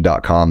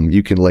resultsengine.com.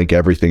 You can link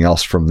everything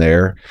else from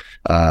there.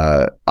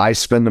 I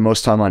spend the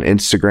most time on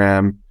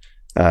Instagram,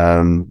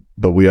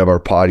 but we have our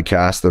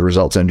podcast, the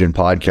Results Engine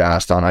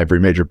podcast, on every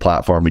major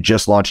platform. We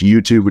just launched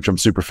YouTube, which I'm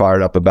super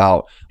fired up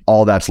about.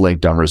 All that's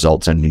linked on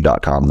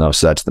resultsengine.com, though,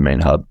 so that's the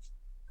main hub.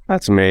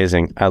 That's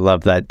amazing. I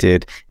love that,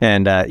 dude.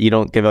 And you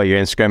don't give out your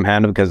Instagram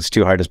handle because it's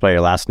too hard to spell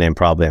your last name,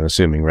 probably, I'm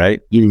assuming,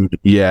 right? Dude,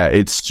 yeah,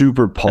 it's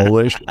super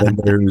Polish, and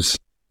there's,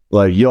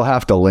 like, you'll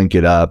have to link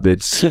it up.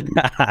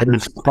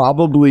 There's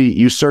probably,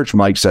 you search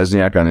Mike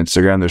Szczesniak on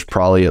Instagram, there's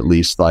probably at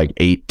least like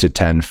 8 to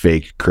 10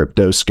 fake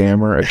crypto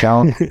scammer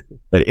accounts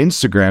that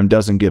Instagram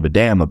doesn't give a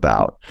damn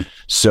about.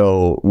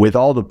 So with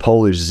all the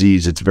Polish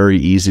Z's, it's very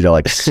easy to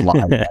like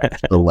slide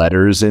the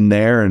letters in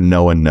there and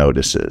no one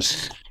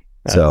notices.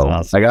 That's so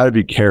awesome. I got to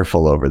be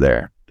careful over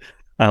there.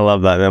 I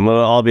love that. And we'll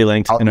all be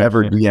linked. I'll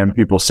never DM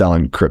people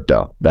selling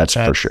crypto. That's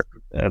for sure.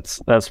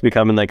 That's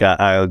becoming like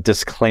a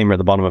disclaimer at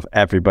the bottom of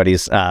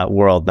everybody's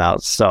world now.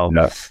 So,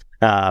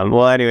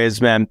 well,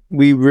 anyways, man,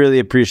 we really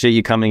appreciate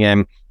you coming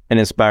in and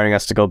inspiring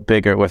us to go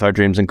bigger with our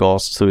dreams and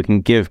goals so we can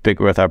give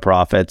bigger with our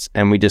profits.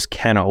 And we just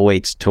cannot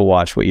wait to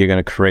watch what you're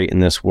going to create in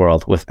this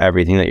world with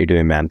everything that you're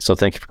doing, man. So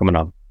thank you for coming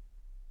on.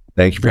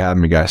 Thank you for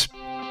having me, guys.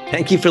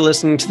 Thank you for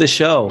listening to the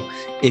show.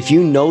 If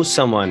you know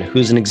someone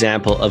who's an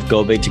example of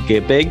go big to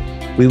get big,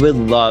 we would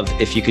love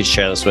if you could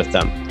share this with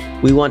them.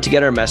 We want to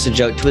get our message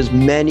out to as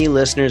many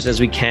listeners as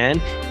we can,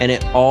 and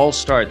it all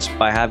starts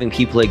by having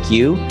people like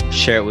you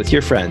share it with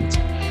your friends.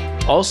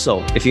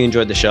 Also, if you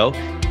enjoyed the show,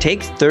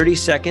 take 30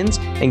 seconds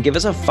and give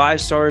us a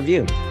 5-star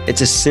review. It's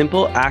a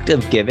simple act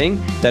of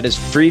giving that is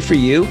free for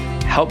you,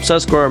 helps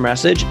us grow our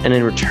message, and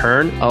in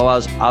return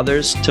allows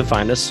others to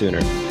find us sooner.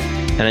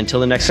 And until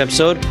the next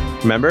episode,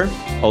 remember,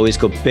 always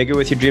go bigger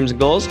with your dreams and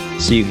goals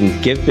so you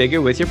can give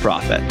bigger with your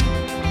profit.